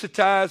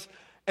sensitized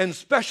and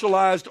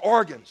specialized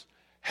organs.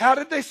 How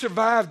did they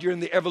survive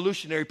during the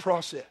evolutionary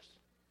process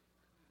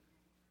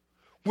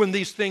when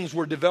these things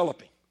were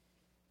developing?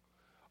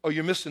 Oh,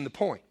 you're missing the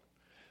point.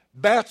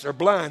 Bats are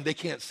blind, they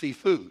can't see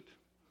food.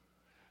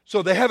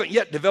 So they haven't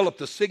yet developed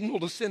a signal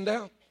to send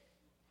out.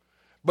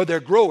 But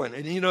they're growing,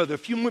 and in a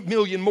few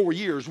million more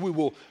years, we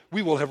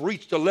will have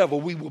reached a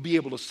level we will be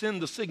able to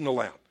send the signal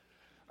out.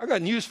 I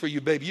got news for you,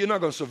 baby. You're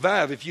not going to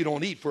survive if you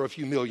don't eat for a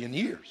few million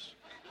years.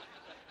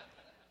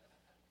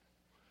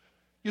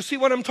 You see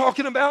what I'm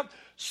talking about?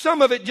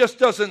 Some of it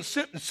just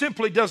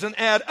simply doesn't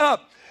add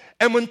up.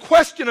 And when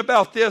questioned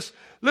about this,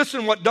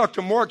 listen what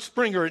Dr. Mark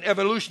Springer, an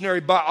evolutionary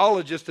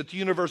biologist at the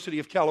University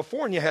of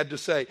California, had to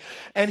say.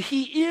 And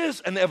he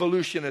is an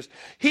evolutionist.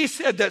 He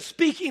said that,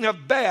 speaking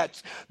of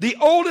bats, the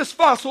oldest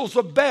fossils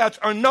of bats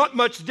are not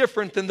much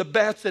different than the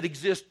bats that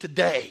exist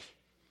today.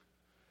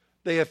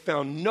 They have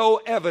found no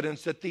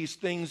evidence that these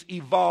things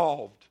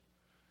evolved.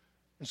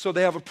 And so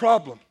they have a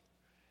problem.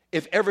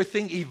 If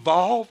everything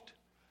evolved,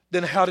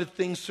 then how did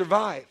things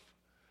survive?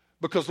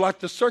 Because like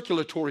the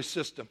circulatory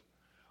system,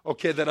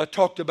 that I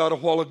talked about a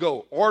while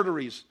ago,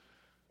 arteries,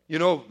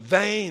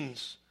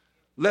 veins,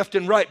 left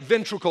and right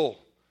ventricle,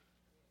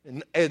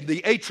 and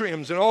the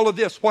atriums and all of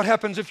this. What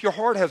happens if your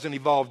heart hasn't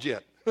evolved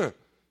yet? You're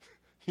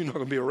not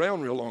going to be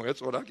around real long,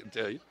 that's what I can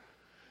tell you.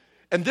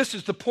 And this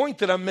is the point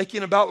that I'm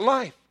making about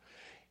life.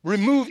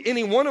 Remove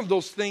any one of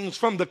those things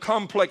from the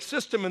complex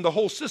system, and the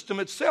whole system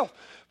itself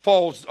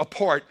falls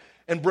apart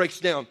and breaks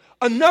down.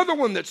 Another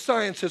one that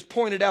science has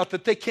pointed out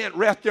that they can't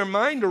wrap their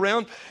mind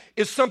around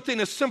is something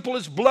as simple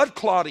as blood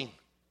clotting.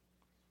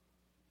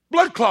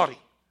 Blood clotting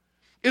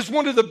is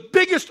one of the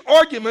biggest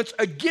arguments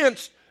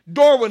against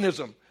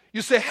Darwinism.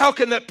 You say, how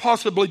can that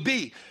possibly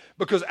be?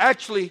 Because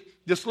actually,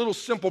 this little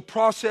simple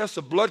process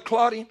of blood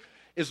clotting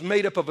is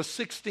made up of a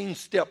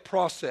 16-step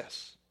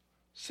process.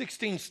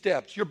 16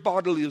 steps. Your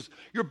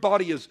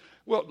body is,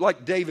 well,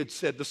 like David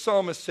said, the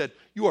psalmist said,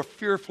 you are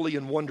fearfully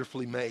and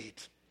wonderfully made.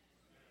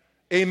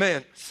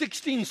 Amen.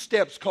 16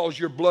 steps cause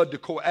your blood to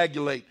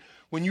coagulate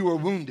when you are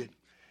wounded.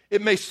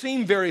 It may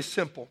seem very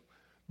simple,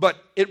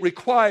 but it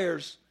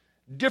requires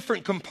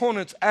different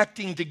components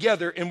acting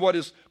together in what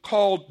is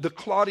called the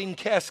clotting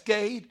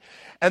cascade,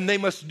 and they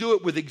must do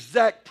it with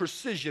exact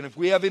precision. If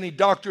we have any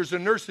doctors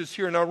and nurses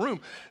here in our room,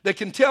 they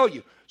can tell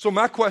you. So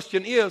my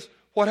question is,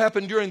 what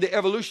happened during the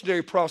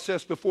evolutionary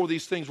process before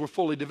these things were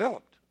fully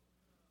developed?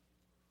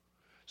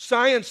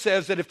 Science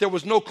says that if there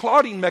was no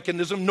clotting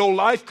mechanism, no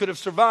life could have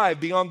survived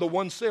beyond the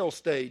one-cell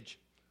stage.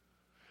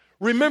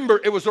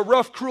 Remember, it was a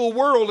rough, cruel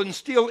world and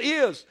still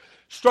is.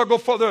 Struggle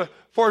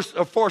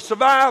for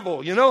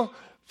survival, you know,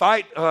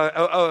 fight for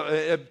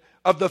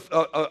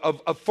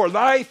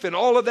life and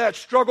all of that.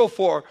 Struggle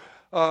for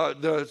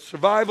the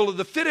survival of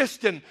the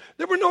fittest. And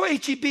there were no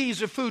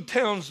H-E-Bs or food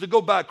towns to go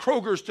buy,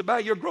 Kroger's to buy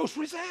your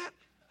groceries at.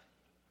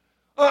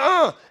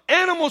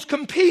 Animals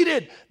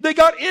competed. They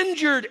got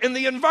injured in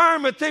the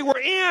environment they were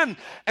in.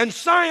 And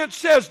science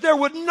says there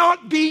would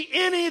not be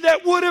any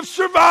that would have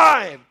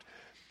survived,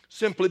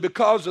 simply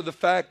because of the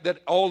fact that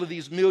all of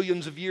these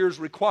millions of years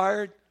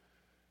required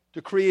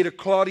to create a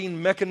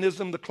clotting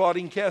mechanism, the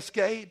clotting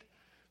cascade.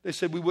 They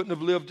said we wouldn't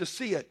have lived to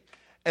see it.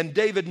 And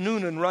David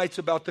Noonan writes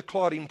about the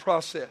clotting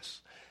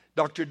process.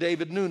 Dr.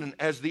 David Noonan,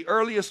 as the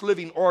earliest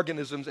living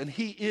organisms, and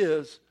he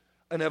is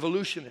an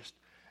evolutionist,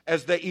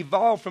 as they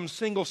evolved from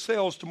single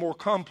cells to more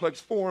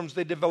complex forms,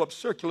 they developed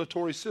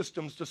circulatory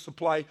systems to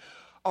supply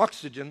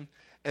oxygen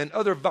and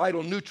other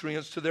vital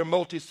nutrients to their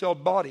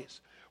multi-celled bodies.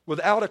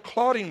 Without a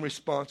clotting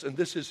response, and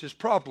this is his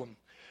problem,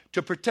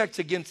 to protect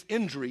against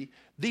injury,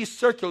 these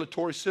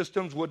circulatory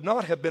systems would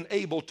not have been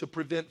able to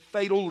prevent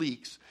fatal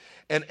leaks,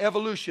 and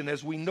evolution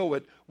as we know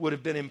it would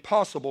have been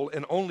impossible,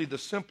 and only the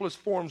simplest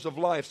forms of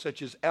life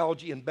such as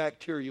algae and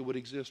bacteria would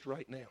exist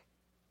right now.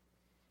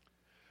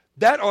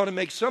 That ought to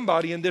make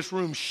somebody in this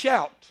room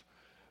shout,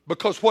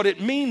 because what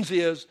it means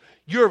is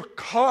your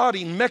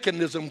clotting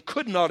mechanism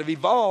could not have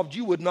evolved.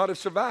 You would not have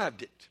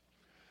survived it.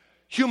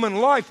 Human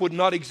life would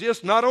not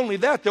exist. Not only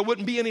that, there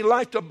wouldn't be any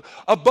life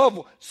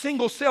above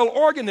single-cell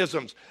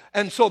organisms.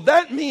 And so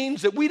that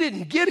means that we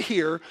didn't get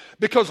here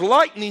because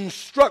lightning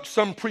struck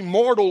some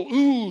primordial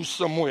ooze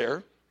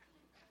somewhere,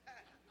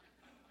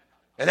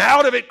 and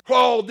out of it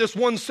crawled this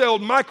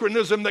one-celled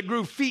microorganism that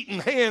grew feet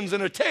and hands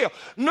and a tail.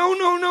 No.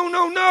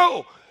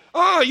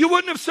 You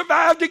wouldn't have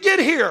survived to get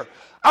here.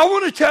 I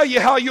want to tell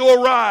you how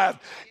you arrived.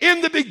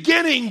 In the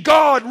beginning,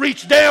 God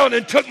reached down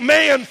and took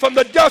man from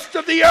the dust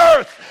of the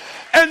earth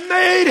and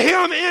made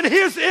him in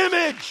his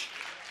image.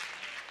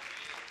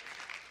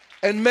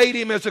 And made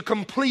him as a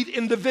complete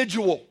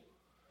individual,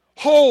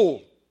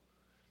 whole.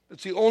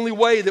 That's the only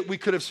way that we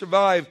could have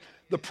survived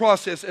the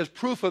process. As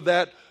proof of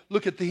that,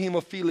 look at the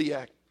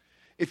hemophiliac.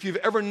 If you've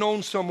ever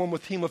known someone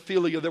with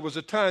hemophilia, there was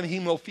a time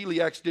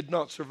hemophiliacs did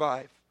not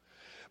survive.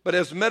 But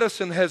as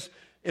medicine has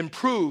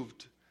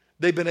improved,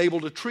 they've been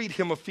able to treat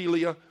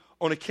hemophilia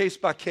on a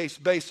case-by-case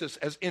basis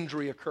as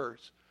injury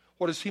occurs.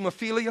 What is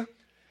hemophilia?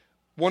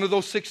 One of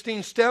those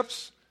 16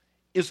 steps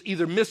is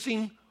either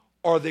missing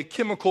or the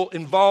chemical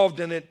involved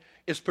in it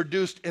is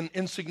produced in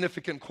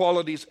insignificant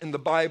qualities in the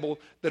Bible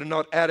that are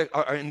not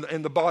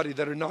in the body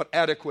that are not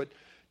adequate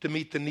to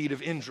meet the need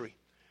of injury.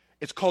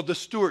 It's called the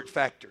Stewart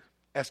factor.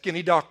 Ask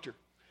any doctor.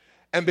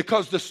 And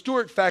because the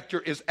Stewart factor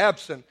is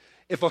absent,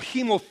 if a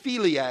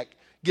hemophiliac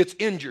gets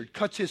injured,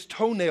 cuts his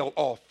toenail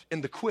off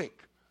in the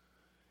quick,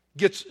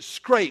 gets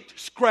scraped,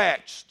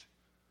 scratched,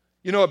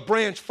 a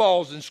branch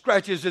falls and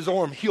scratches his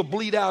arm, he'll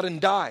bleed out and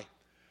die.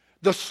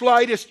 The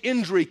slightest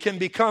injury can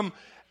become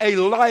a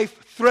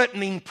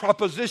life-threatening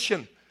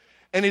proposition.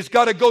 And he's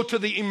got to go to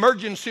the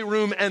emergency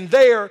room, and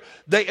there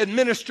they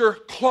administer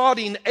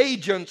clotting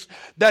agents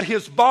that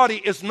his body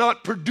is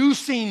not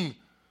producing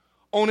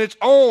on its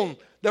own,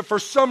 that for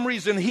some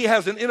reason he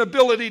has an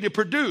inability to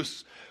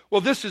produce.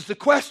 Well, this is the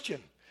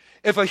question.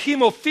 If a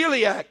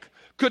hemophiliac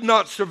could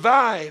not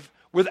survive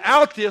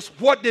without this,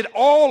 what did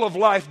all of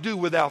life do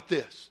without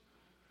this?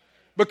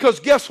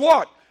 Because guess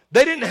what?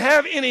 They didn't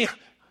have any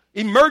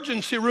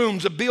emergency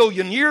rooms a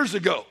billion years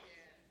ago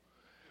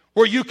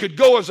where you could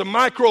go as a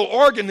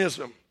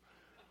microorganism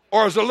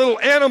or as a little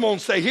animal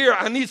and say, here,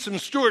 I need some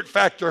Stewart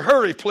factor.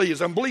 Hurry,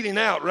 please. I'm bleeding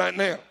out right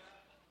now.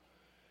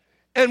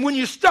 And when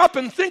you stop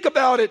and think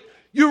about it,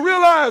 you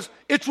realize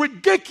it's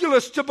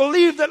ridiculous to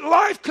believe that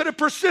life could have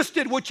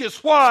persisted, which is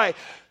why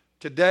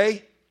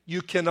today,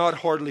 you cannot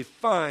hardly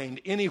find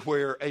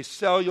anywhere a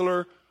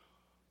cellular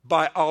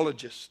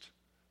biologist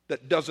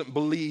that doesn't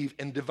believe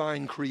in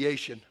divine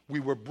creation. We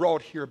were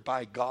brought here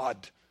by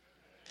God.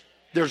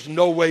 There's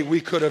no way we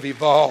could have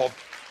evolved.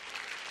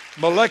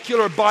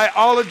 Molecular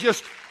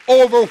biologists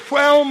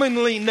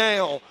overwhelmingly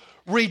now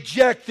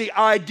reject the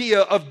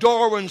idea of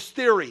Darwin's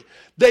theory.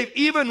 They've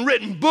even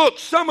written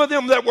books. Some of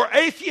them that were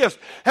atheists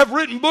have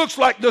written books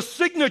like The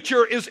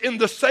Signature is in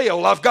the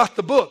Sale. I've got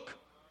the book.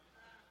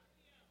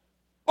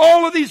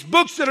 All of these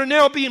books that are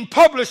now being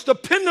published, the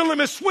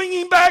pendulum is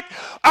swinging back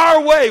our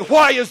way.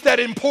 Why is that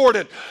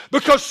important?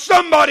 Because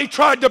somebody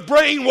tried to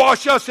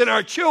brainwash us and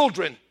our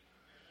children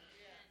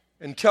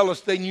and tell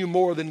us they knew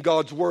more than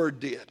God's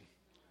Word did.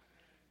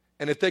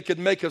 And if they could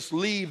make us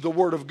leave the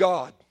Word of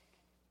God,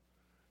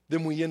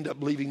 then we end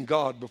up leaving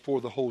God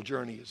before the whole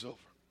journey is over.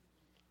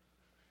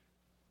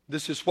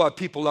 This is why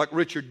people like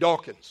Richard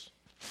Dawkins,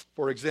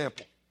 for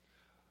example,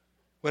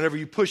 whenever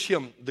you push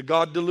him, the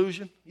God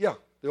Delusion,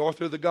 the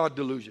author of the God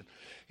Delusion,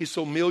 he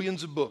sold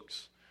millions of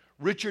books.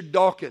 Richard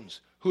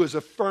Dawkins, who is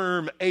a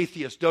firm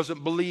atheist,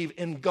 doesn't believe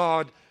in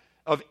God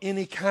of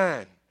any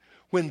kind,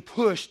 when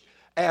pushed,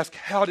 asked,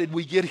 how did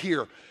we get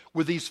here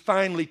with these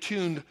finely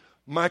tuned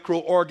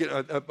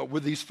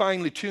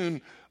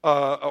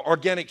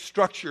organic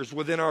structures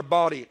within our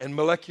body and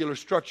molecular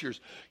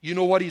structures? You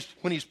know what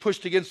when he's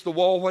pushed against the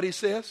wall, what he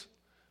says?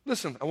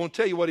 Listen, I won't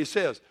tell you what he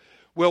says.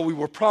 Well, we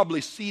were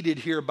probably seeded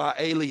here by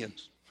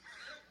aliens.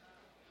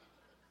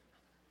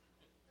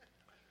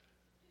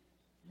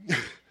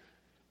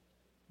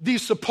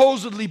 These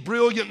supposedly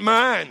brilliant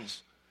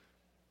minds,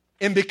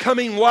 in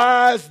becoming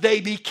wise,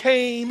 they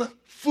became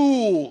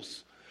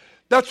fools.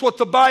 That's what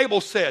the Bible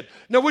said.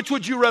 Now, which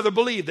would you rather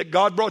believe, that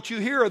God brought you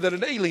here or that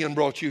an alien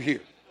brought you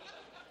here?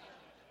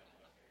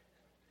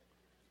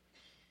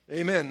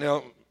 Amen.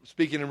 Now,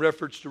 speaking in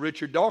reference to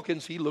Richard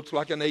Dawkins, he looks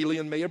like an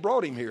alien may have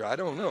brought him here. I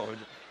don't know.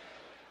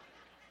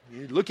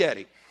 You look at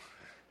him.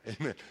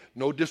 Amen.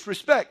 No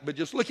disrespect, but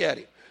just look at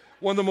him.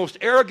 One of the most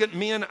arrogant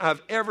men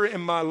I've ever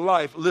in my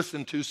life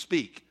listened to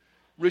speak,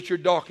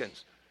 Richard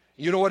Dawkins.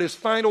 You know what his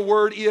final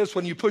word is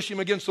when you push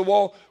him against the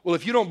wall? Well,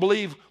 if you don't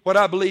believe what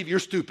I believe, you're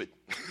stupid.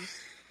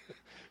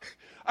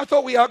 I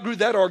thought we outgrew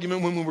that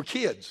argument when we were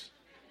kids.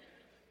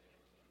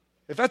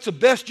 If that's the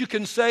best you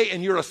can say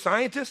and you're a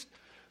scientist,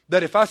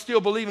 that if I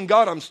still believe in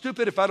God, I'm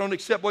stupid if I don't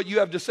accept what you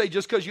have to say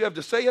just because you have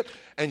to say it,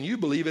 and you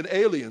believe in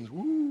aliens.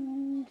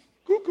 Woo,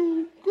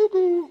 cuckoo,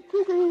 cuckoo,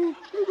 cuckoo,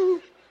 cuckoo.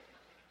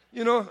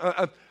 You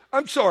know,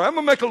 I'm sorry, I'm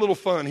going to make a little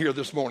fun here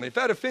this morning. If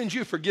that offends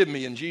you, forgive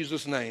me in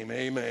Jesus' name.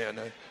 Amen.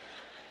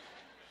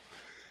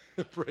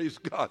 Praise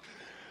God.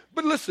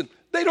 But listen,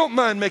 they don't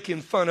mind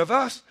making fun of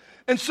us.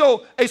 And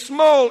so a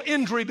small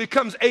injury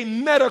becomes a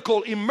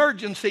medical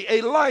emergency,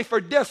 a life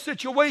or death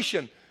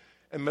situation.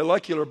 And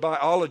molecular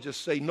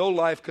biologists say no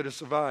life could have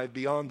survived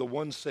beyond the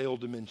one-cell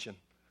dimension.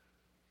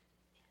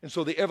 And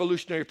so the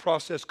evolutionary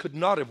process could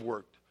not have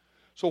worked.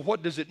 So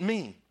what does it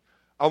mean?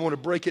 I want to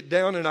break it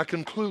down, and I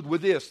conclude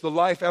with this, the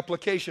life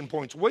application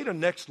points. Wait till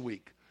next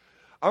week.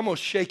 I'm going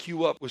to shake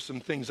you up with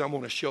some things I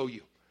want to show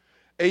you.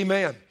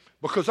 Amen.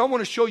 Because I want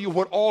to show you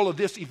what all of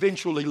this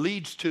eventually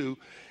leads to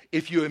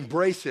if you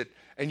embrace it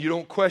and you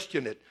don't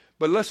question it.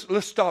 But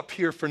let's stop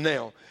here for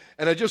now.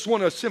 And I just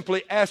want to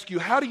simply ask you,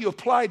 how do you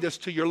apply this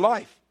to your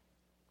life?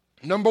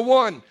 Number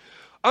one,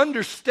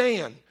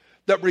 understand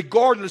that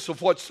regardless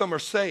of what some are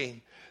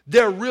saying,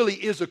 there really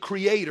is a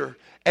creator,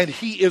 and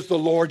he is the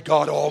Lord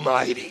God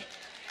Almighty.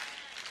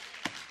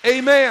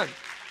 Amen.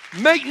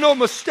 Make no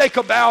mistake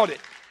about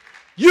it.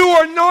 You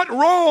are not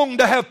wrong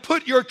to have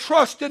put your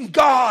trust in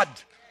God.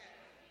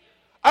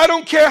 I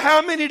don't care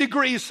how many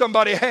degrees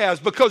somebody has,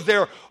 because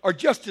there are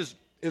just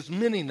as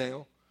many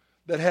now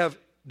that have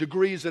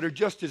degrees that are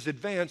just as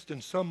advanced,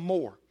 and some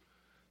more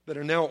that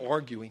are now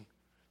arguing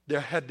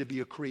there had to be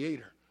a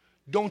creator.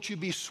 Don't you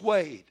be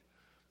swayed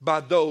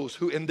by those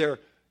who in their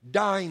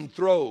dying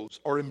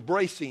throes are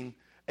embracing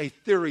a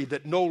theory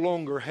that no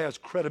longer has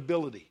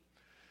credibility.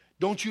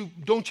 Don't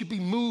you be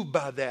moved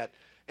by that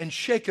and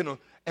shaken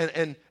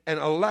and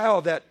allow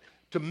that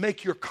to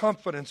make your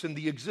confidence in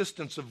the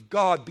existence of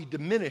God be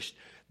diminished.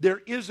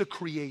 There is a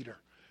creator.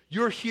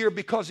 You're here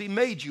because he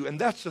made you.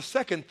 And that's the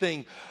second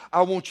thing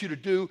I want you to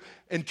do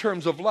in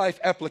terms of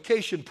life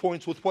application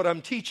points with what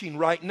I'm teaching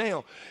right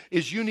now,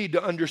 is you need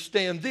to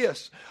understand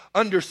this.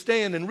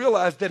 Understand and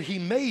realize that he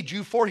made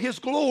you for his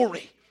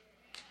glory.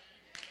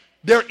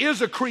 There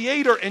is a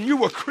creator, and you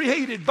were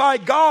created by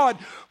God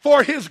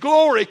for his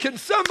glory. Can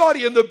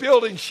somebody in the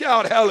building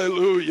shout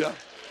hallelujah?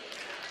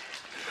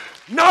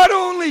 Not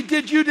only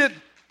did you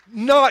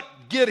not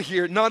get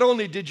here, not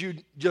only did you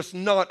just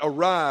not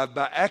arrive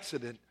by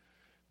accident,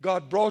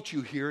 God brought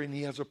you here, and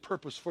he has a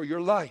purpose for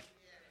your life.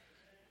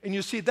 And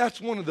you see,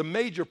 that's one of the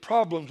major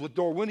problems with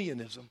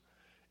Darwinianism,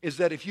 is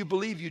that if you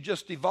believe you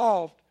just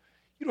evolved,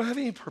 you don't have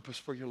any purpose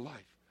for your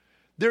life.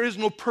 There is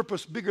no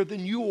purpose bigger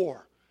than you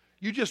are.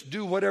 You just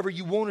do whatever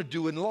you want to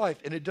do in life,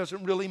 and it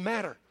doesn't really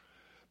matter.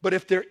 But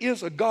if there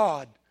is a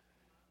God,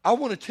 I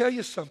want to tell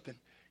you something.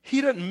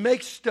 He doesn't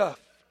make stuff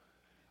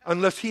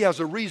unless he has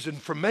a reason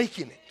for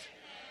making it.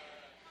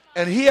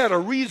 And he had a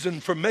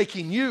reason for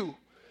making you.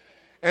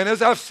 And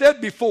as I've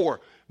said before,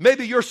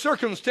 maybe your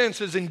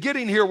circumstances in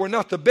getting here were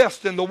not the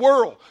best in the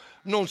world.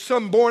 You know,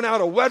 some born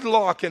out of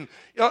wedlock and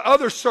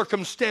other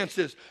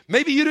circumstances.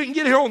 Maybe you didn't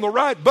get here on the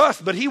right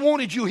bus, but he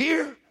wanted you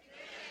here.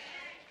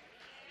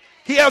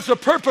 He has a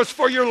purpose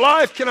for your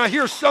life. Can I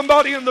hear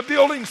somebody in the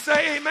building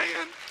say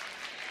amen?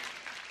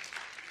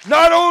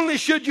 Not only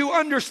should you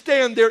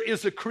understand there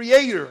is a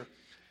creator,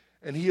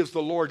 and He is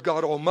the Lord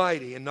God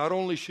Almighty. And not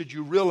only should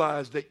you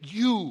realize that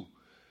you,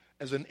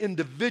 as an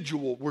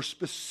individual, were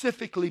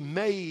specifically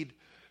made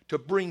to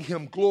bring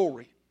Him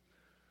glory,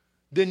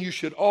 then you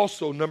should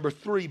also, number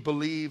 3,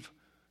 believe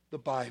the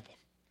Bible.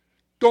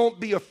 Don't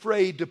be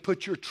afraid to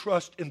put your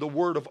trust in the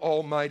Word of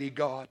Almighty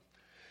God.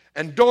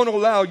 And don't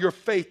allow your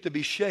faith to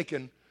be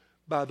shaken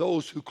by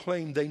those who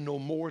claim they know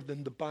more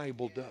than the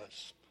Bible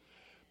does.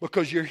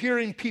 Because you're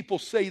hearing people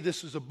say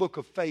this is a book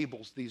of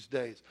fables these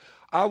days.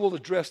 I will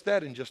address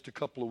that in just a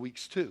couple of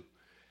weeks too.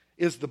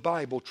 Is the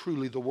Bible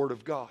truly the Word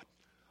of God?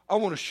 I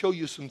want to show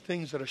you some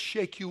things that'll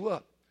shake you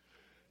up.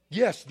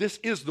 Yes, this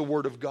is the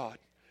Word of God.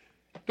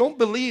 Don't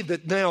believe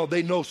that now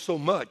they know so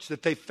much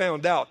that they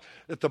found out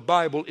that the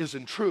Bible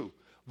isn't true.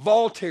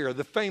 Voltaire,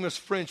 the famous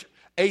French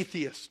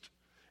atheist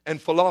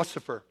and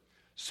philosopher,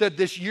 said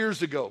this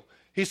years ago.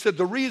 He said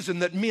the reason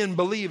that men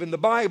believe in the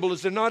Bible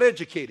is they're not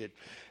educated.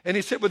 And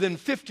he said within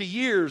 50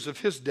 years of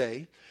his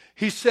day,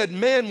 he said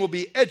man will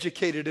be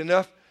educated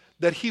enough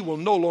that he will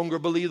no longer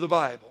believe the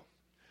Bible.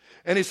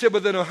 And he said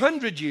within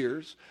 100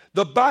 years,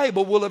 the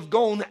Bible will have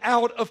gone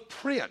out of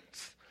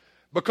print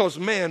because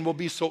man will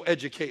be so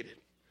educated.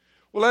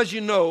 Well, as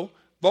you know,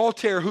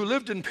 Voltaire, who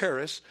lived in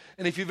Paris,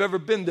 and if you've ever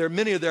been there,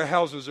 many of their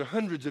houses are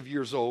hundreds of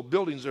years old,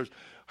 buildings are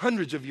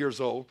hundreds of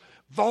years old.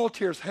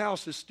 Voltaire's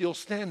house is still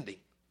standing.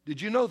 Did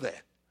you know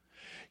that?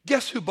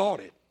 Guess who bought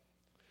it?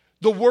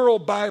 The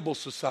World Bible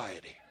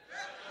Society.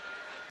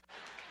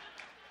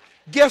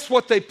 Guess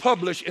what they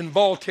publish in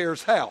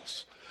Voltaire's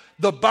house?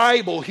 The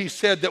Bible, he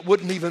said, that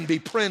wouldn't even be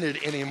printed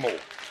anymore.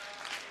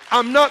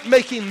 I'm not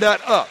making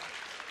that up.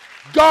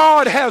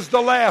 God has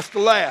the last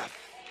laugh.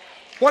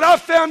 What I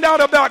found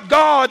out about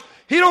God,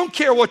 He don't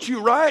care what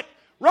you write.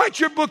 Write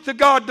your book, The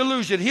God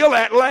Delusion. He'll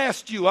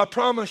outlast you, I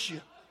promise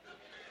you.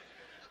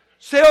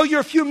 Sell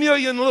your few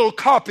million little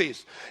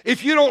copies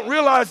if you don't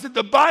realize that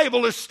the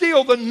Bible is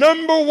still the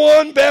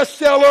 #1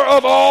 bestseller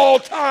of all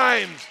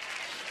times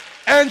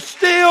and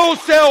still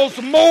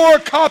sells more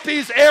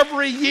copies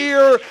every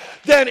year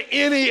than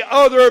any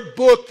other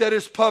book that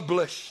is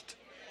published.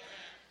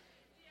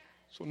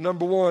 So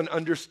number 1,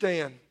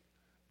 understand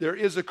there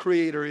is a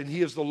Creator and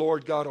He is the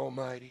Lord God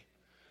Almighty.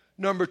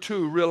 Number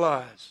 2,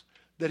 realize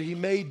that He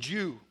made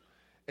you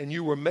and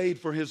you were made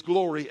for His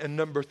glory. And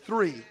number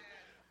 3,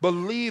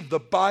 believe the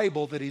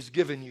Bible that He's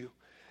given you,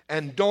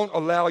 and don't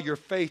allow your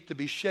faith to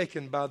be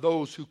shaken by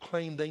those who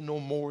claim they know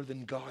more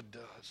than God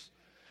does.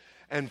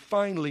 And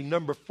finally,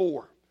 number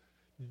 4,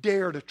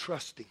 dare to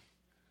trust Him.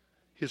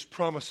 His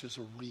promises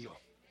are real.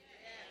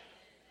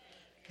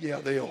 Yeah,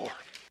 they are.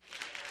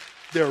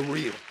 They're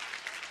real.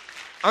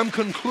 I'm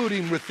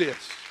concluding with this.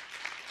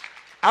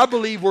 I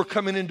believe we're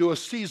coming into a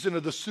season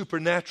of the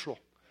supernatural.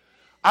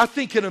 I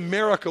think in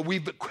America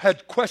we've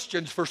had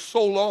questions for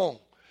so long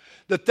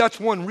that's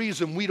one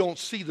reason we don't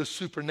see the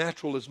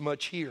supernatural as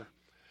much here.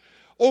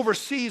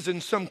 Overseas in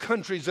some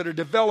countries that are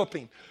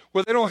developing,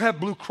 where they don't have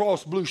Blue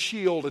Cross, Blue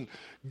Shield, and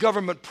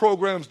government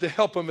programs to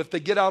help them if they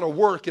get out of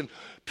work, and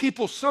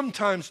people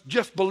sometimes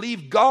just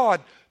believe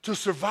God to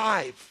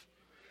survive.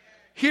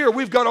 Here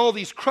we've got all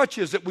these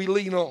crutches that we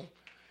lean on.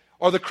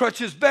 Are the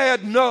crutches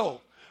bad? No.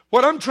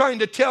 What I'm trying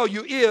to tell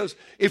you is,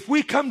 if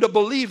we come to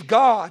believe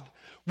God,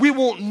 we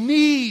won't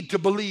need to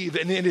believe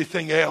in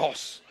anything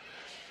else.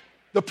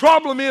 The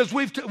problem is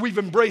we've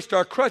embraced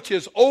our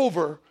crutches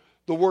over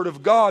the Word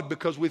of God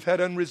because we've had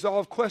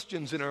unresolved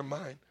questions in our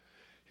mind.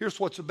 Here's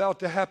what's about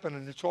to happen,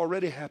 and it's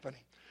already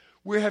happening.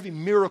 We're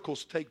having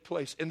miracles take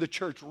place in the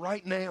church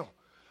right now.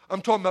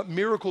 I'm talking about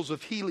miracles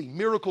of healing,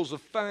 miracles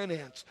of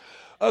finance,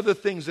 other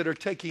things that are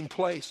taking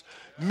place,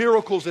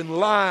 miracles in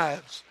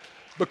lives.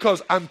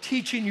 Because I'm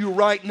teaching you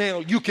right now,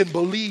 you can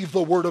believe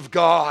the Word of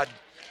God.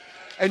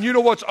 And you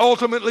know what's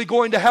ultimately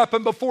going to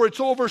happen before it's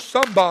over?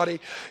 Somebody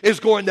is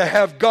going to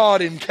have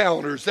God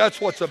encounters. That's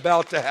what's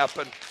about to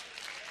happen.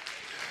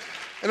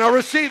 And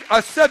I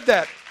said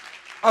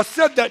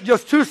that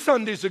just 2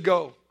 Sundays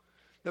ago,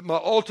 that my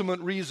ultimate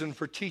reason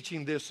for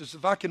teaching this is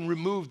if I can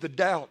remove the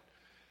doubt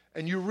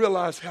and you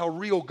realize how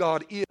real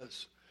God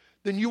is,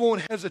 then you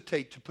won't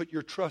hesitate to put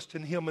your trust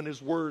in Him and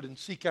His Word and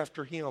seek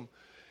after Him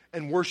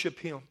and worship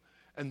Him.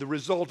 And the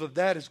result of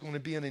that is going to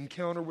be an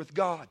encounter with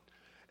God.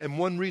 And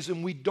one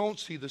reason we don't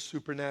see the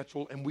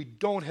supernatural and we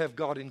don't have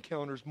God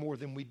encounters more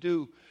than we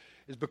do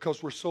is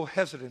because we're so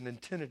hesitant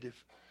and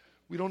tentative.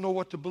 We don't know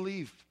what to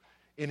believe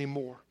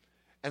anymore.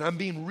 And I'm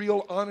being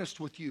real honest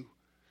with you.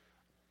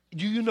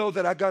 Do you know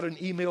that I got an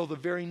email the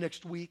very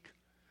next week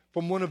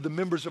from one of the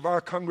members of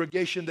our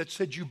congregation that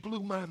said, "You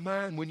blew my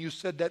mind when you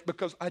said that,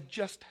 because I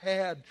just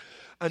had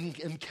an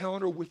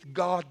encounter with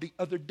God the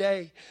other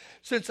day.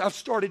 Since I've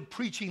started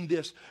preaching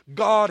this,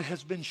 God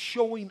has been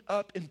showing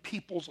up in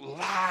people's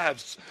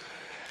lives.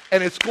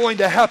 And it's going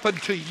to happen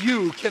to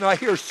you." Can I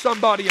hear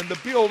somebody in the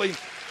building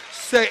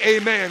say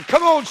amen?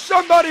 Come on,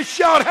 somebody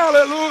shout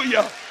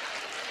hallelujah.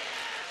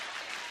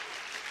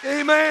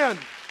 Amen.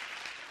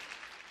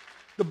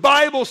 The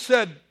Bible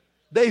said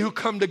they who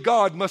come to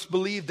God must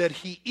believe that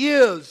He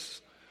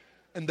is,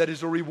 and that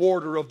He's a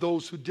rewarder of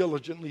those who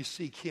diligently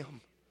seek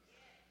Him.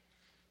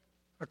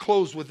 I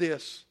close with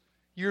this.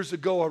 Years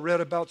ago, I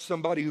read about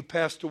somebody who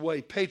passed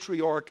away,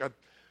 patriarch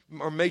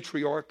or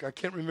matriarch, I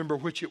can't remember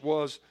which it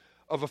was,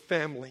 of a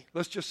family.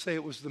 Let's just say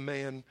it was the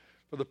man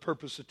for the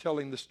purpose of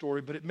telling the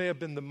story, but it may have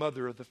been the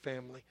mother of the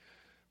family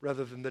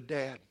rather than the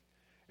dad.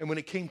 And when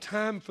it came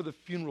time for the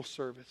funeral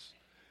service,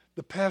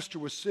 the pastor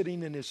was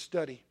sitting in his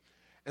study,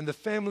 and the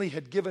family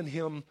had given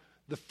him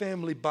the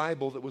family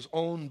Bible that was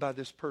owned by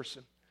this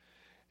person.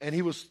 And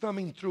he was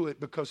thumbing through it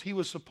because he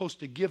was supposed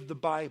to give the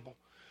Bible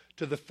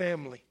to the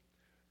family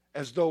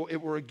as though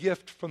it were a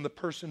gift from the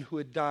person who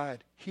had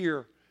died.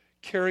 Here,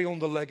 carry on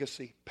the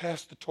legacy,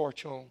 pass the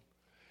torch on.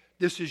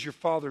 This is your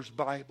father's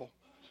Bible.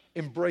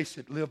 Embrace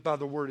it, live by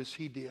the word as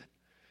he did.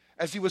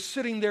 As he was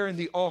sitting there in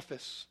the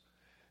office,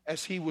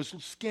 as he was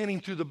scanning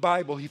through the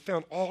Bible, he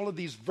found all of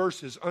these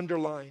verses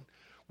underlined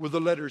with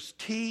the letters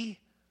T,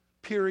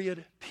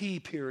 period, P,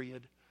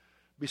 period,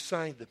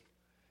 beside them.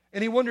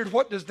 And he wondered,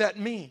 what does that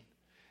mean?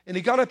 And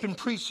he got up and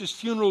preached his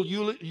funeral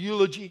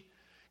eulogy,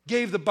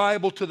 gave the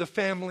Bible to the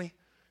family,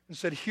 and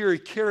said, here,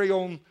 carry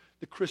on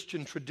the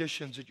Christian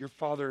traditions that your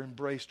father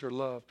embraced or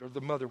loved, or the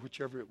mother,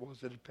 whichever it was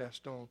that had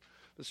passed on.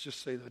 Let's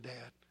just say the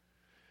dad.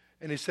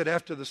 And he said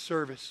after the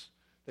service,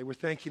 they were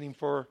thanking him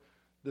for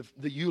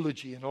the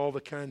eulogy and all the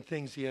kind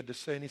things he had to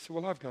say. And he said,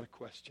 well, I've got a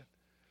question.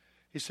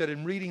 He said,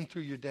 in reading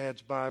through your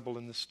dad's Bible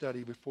in the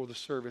study before the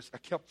service, I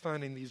kept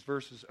finding these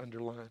verses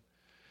underlined.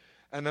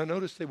 And I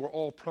noticed they were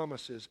all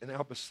promises, and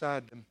out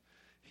beside them,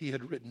 he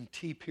had written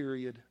T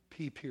period,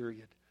 P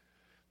period.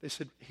 They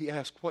said, he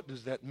asked, what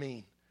does that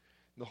mean?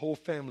 And the whole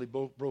family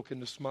broke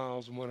into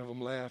smiles, and one of them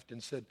laughed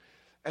and said,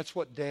 that's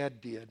what Dad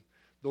did.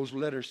 Those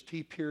letters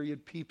T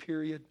period, P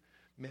period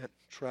meant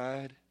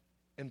tried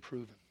and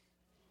proven.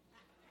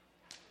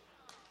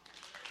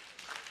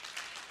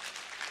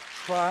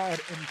 Tried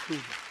and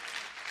proven.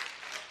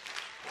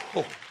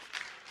 Oh,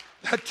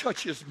 that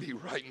touches me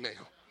right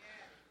now.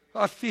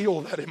 I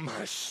feel that in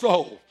my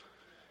soul.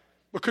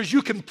 Because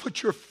you can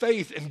put your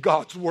faith in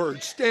God's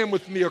word. Stand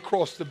with me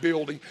across the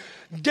building.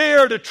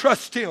 Dare to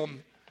trust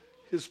him.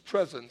 His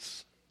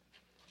presence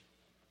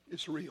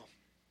is real.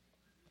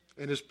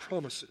 And his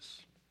promises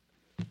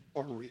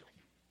are real.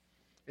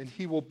 And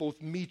he will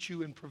both meet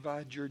you and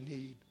provide your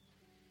need.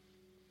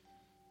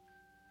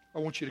 I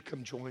want you to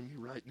come join me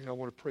right now. I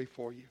want to pray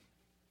for you.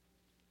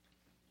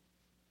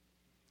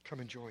 Come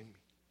and join me.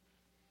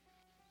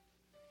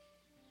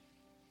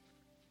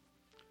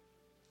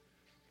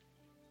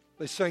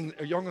 They sang,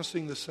 are y'all going to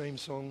sing the same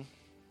song?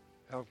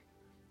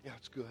 Yeah,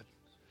 it's good.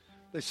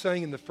 They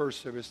sang in the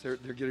first service. They're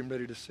getting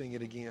ready to sing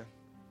it again.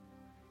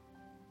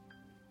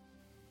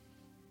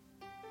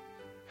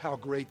 How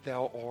great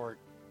thou art.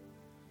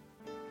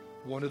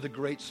 One of the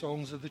great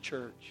songs of the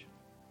church.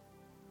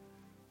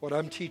 What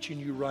I'm teaching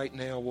you right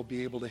now will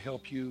be able to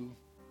help you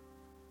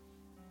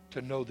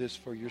to know this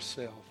for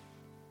yourself.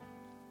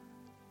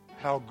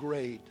 How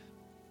great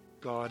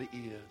God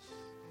is.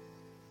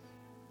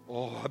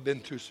 Oh, I've been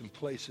through some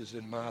places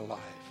in my life.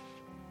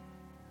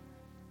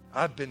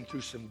 I've been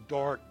through some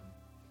dark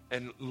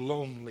and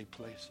lonely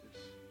places.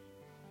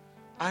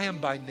 I am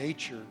by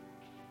nature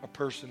a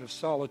person of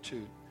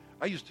solitude.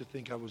 I used to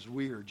think I was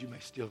weird. You may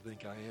still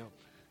think I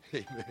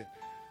am. Amen.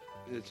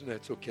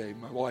 That's okay.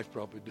 My wife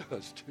probably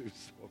does too.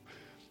 So.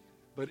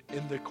 But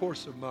in the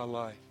course of my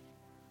life,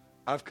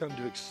 I've come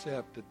to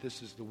accept that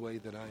this is the way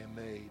that I am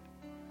made.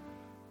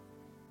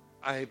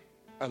 I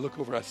look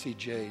over, I see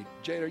Jade.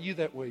 Jade, are you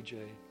that way,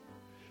 Jade?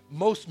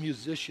 Most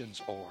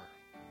musicians are.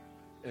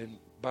 And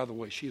by the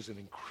way, she is an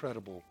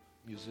incredible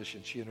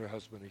musician. She and her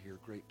husband are here,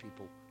 great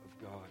people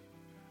of God.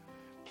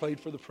 Played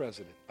for the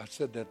president. I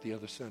said that the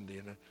other Sunday,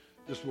 and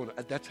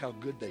that's how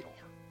good they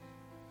are.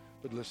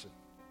 But listen,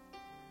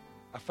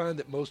 I find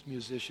that most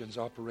musicians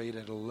operate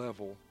at a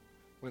level,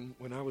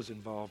 when I was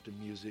involved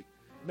in music,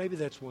 maybe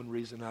that's one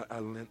reason I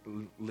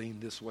lean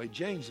this way.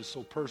 James is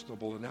so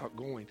personable and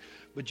outgoing.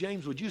 But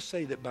James, would you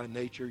say that by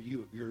nature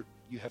you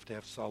have to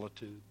have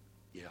solitude?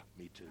 Yeah,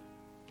 me too.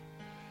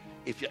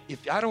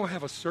 If I don't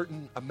have a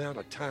certain amount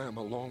of time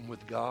alone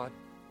with God,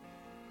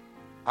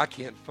 I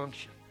can't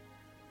function.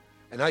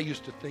 And I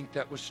used to think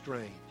that was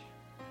strange.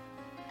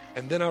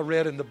 And then I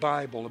read in the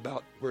Bible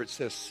about where it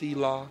says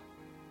Selah.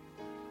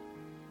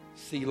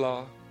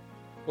 Selah.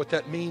 What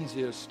that means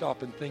is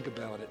stop and think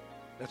about it.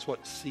 That's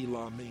what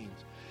Selah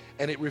means.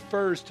 And it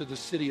refers to the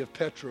city of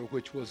Petra,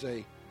 which was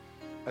an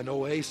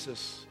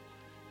oasis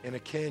in a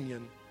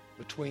canyon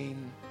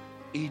between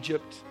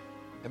Egypt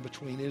and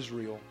between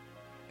Israel.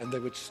 And they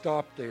would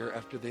stop there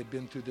after they'd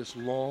been through this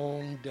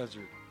long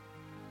desert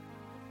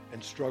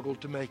and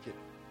struggled to make it.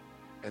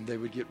 And they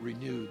would get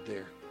renewed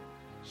there.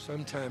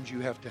 Sometimes you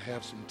have to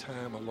have some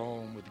time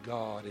alone with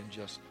God and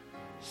just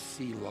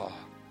Selah.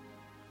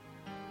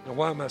 Now,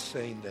 why am I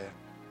saying that?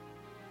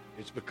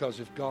 It's because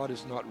if God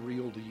is not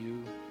real to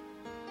you,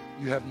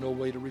 you have no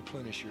way to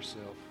replenish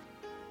yourself.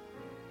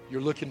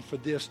 You're looking for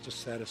this to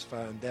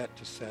satisfy and that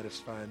to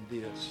satisfy and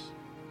this.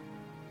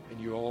 And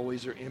you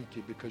always are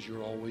empty because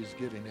you're always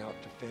giving out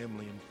to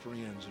family and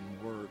friends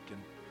and work.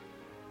 And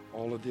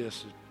all of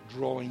this is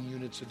drawing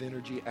units of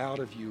energy out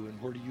of you.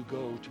 And where do you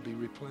go to be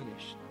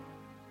replenished?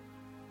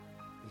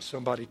 and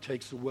somebody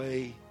takes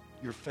away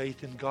your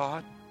faith in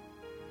God,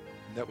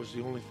 and that was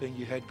the only thing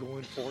you had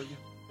going for you,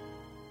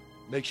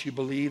 makes you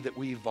believe that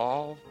we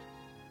evolved.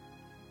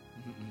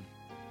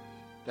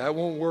 That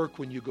won't work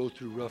when you go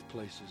through rough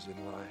places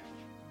in life.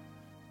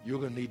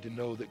 You're going to need to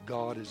know that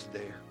God is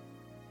there.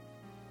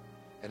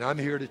 And I'm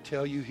here to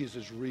tell you He's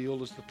as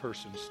real as the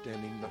person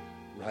standing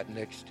right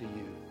next to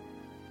you.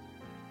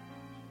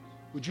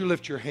 Would you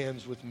lift your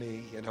hands with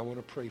me, and I want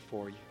to pray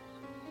for you.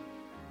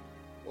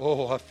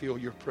 Oh, I feel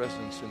your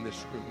presence in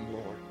this room,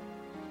 Lord.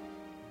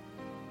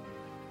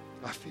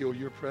 I feel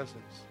your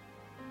presence.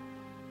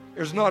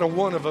 There's not a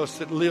one of us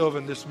that live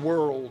in this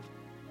world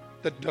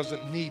that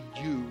doesn't need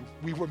you.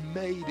 We were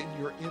made in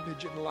your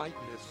image and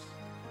likeness.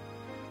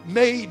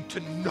 Made to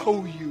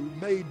know you,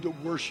 made to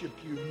worship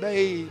you,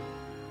 made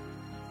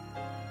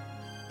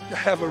to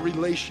have a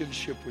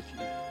relationship with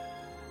you.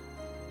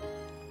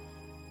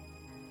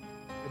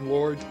 And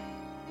Lord,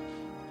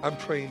 I'm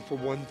praying for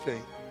one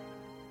thing.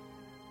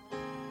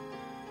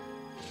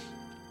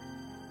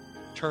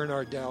 Turn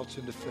our doubts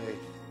into faith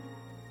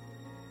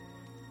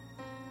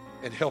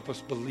and help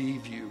us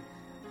believe you.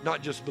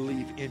 Not just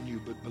believe in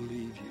you, but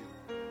believe you.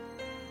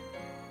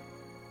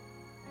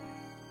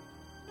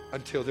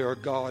 Until there are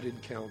God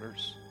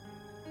encounters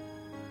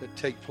that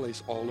take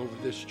place all over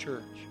this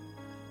church,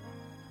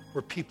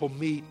 where people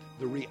meet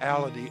the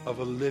reality of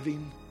a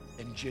living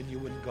and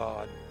genuine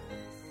God.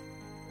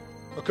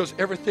 Because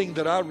everything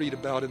that I read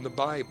about in the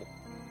Bible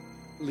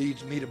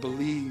leads me to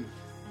believe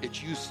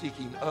it's you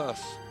seeking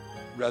us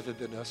rather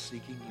than us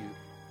seeking you.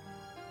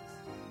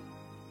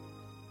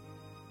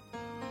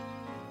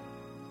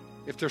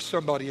 If there's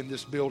somebody in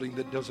this building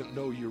that doesn't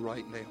know you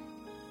right now,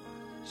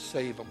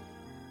 save them.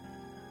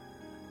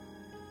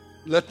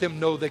 Let them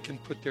know they can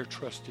put their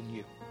trust in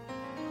you.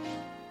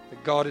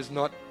 That God is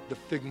not the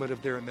figment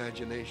of their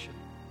imagination,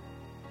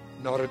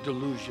 not a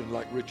delusion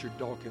like Richard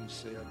Dawkins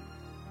said.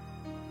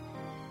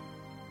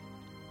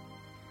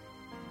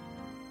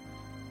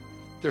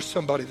 There's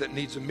somebody that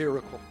needs a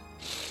miracle.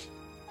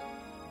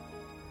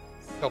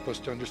 Help us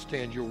to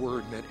understand your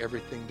word meant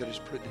everything that is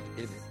printed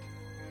in it.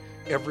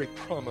 Every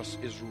promise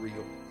is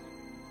real.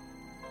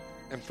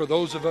 And for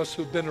those of us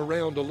who've been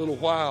around a little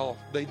while,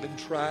 they've been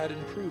tried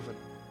and proven.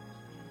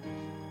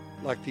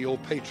 Like the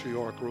old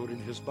patriarch wrote in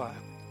his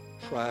Bible,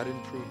 tried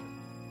and proven.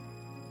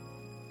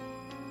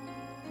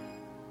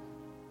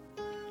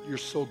 You're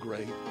so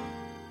great.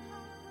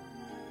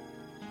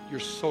 You're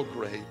so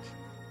great.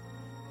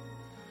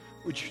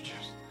 Would you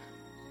just...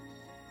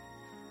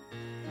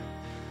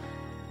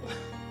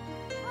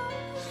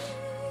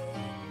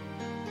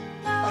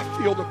 I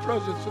feel the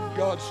presence of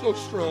God so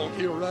strong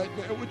here right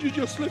now. Would you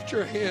just lift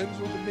your hands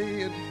with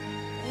me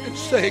and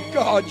say,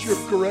 God,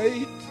 you're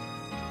great.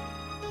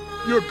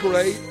 You're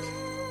great.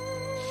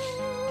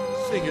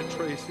 Sing it,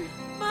 Tracy.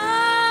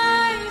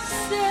 My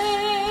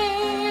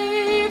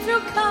Savior,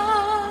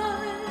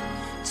 come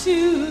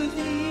to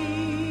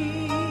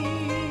thee.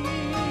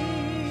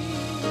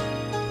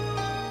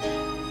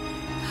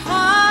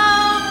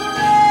 How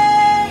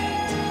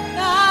great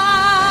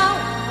thou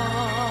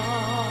art.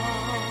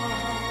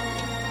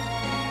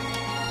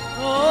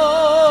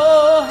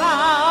 Oh,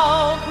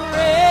 how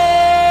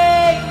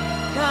great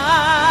thou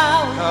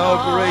art. How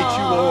great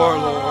you are,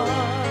 Lord.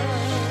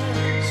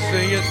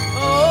 Sing it.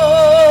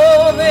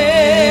 Oh,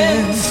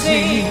 then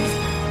sings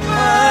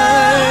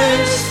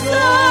my soul,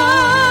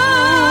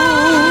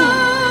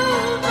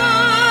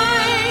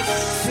 my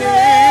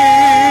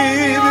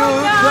Savior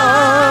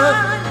God,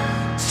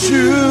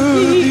 to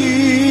thee.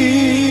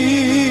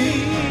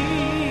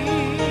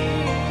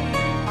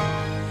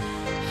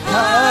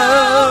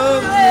 How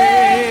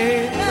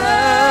great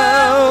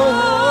thou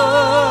art.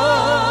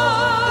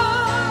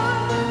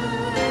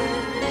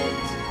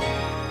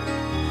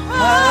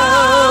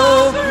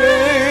 How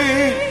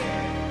great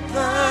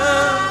thou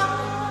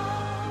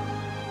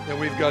art. And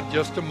we've got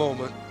just a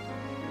moment.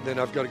 Then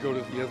I've got to go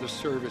to the other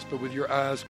service. But with your eyes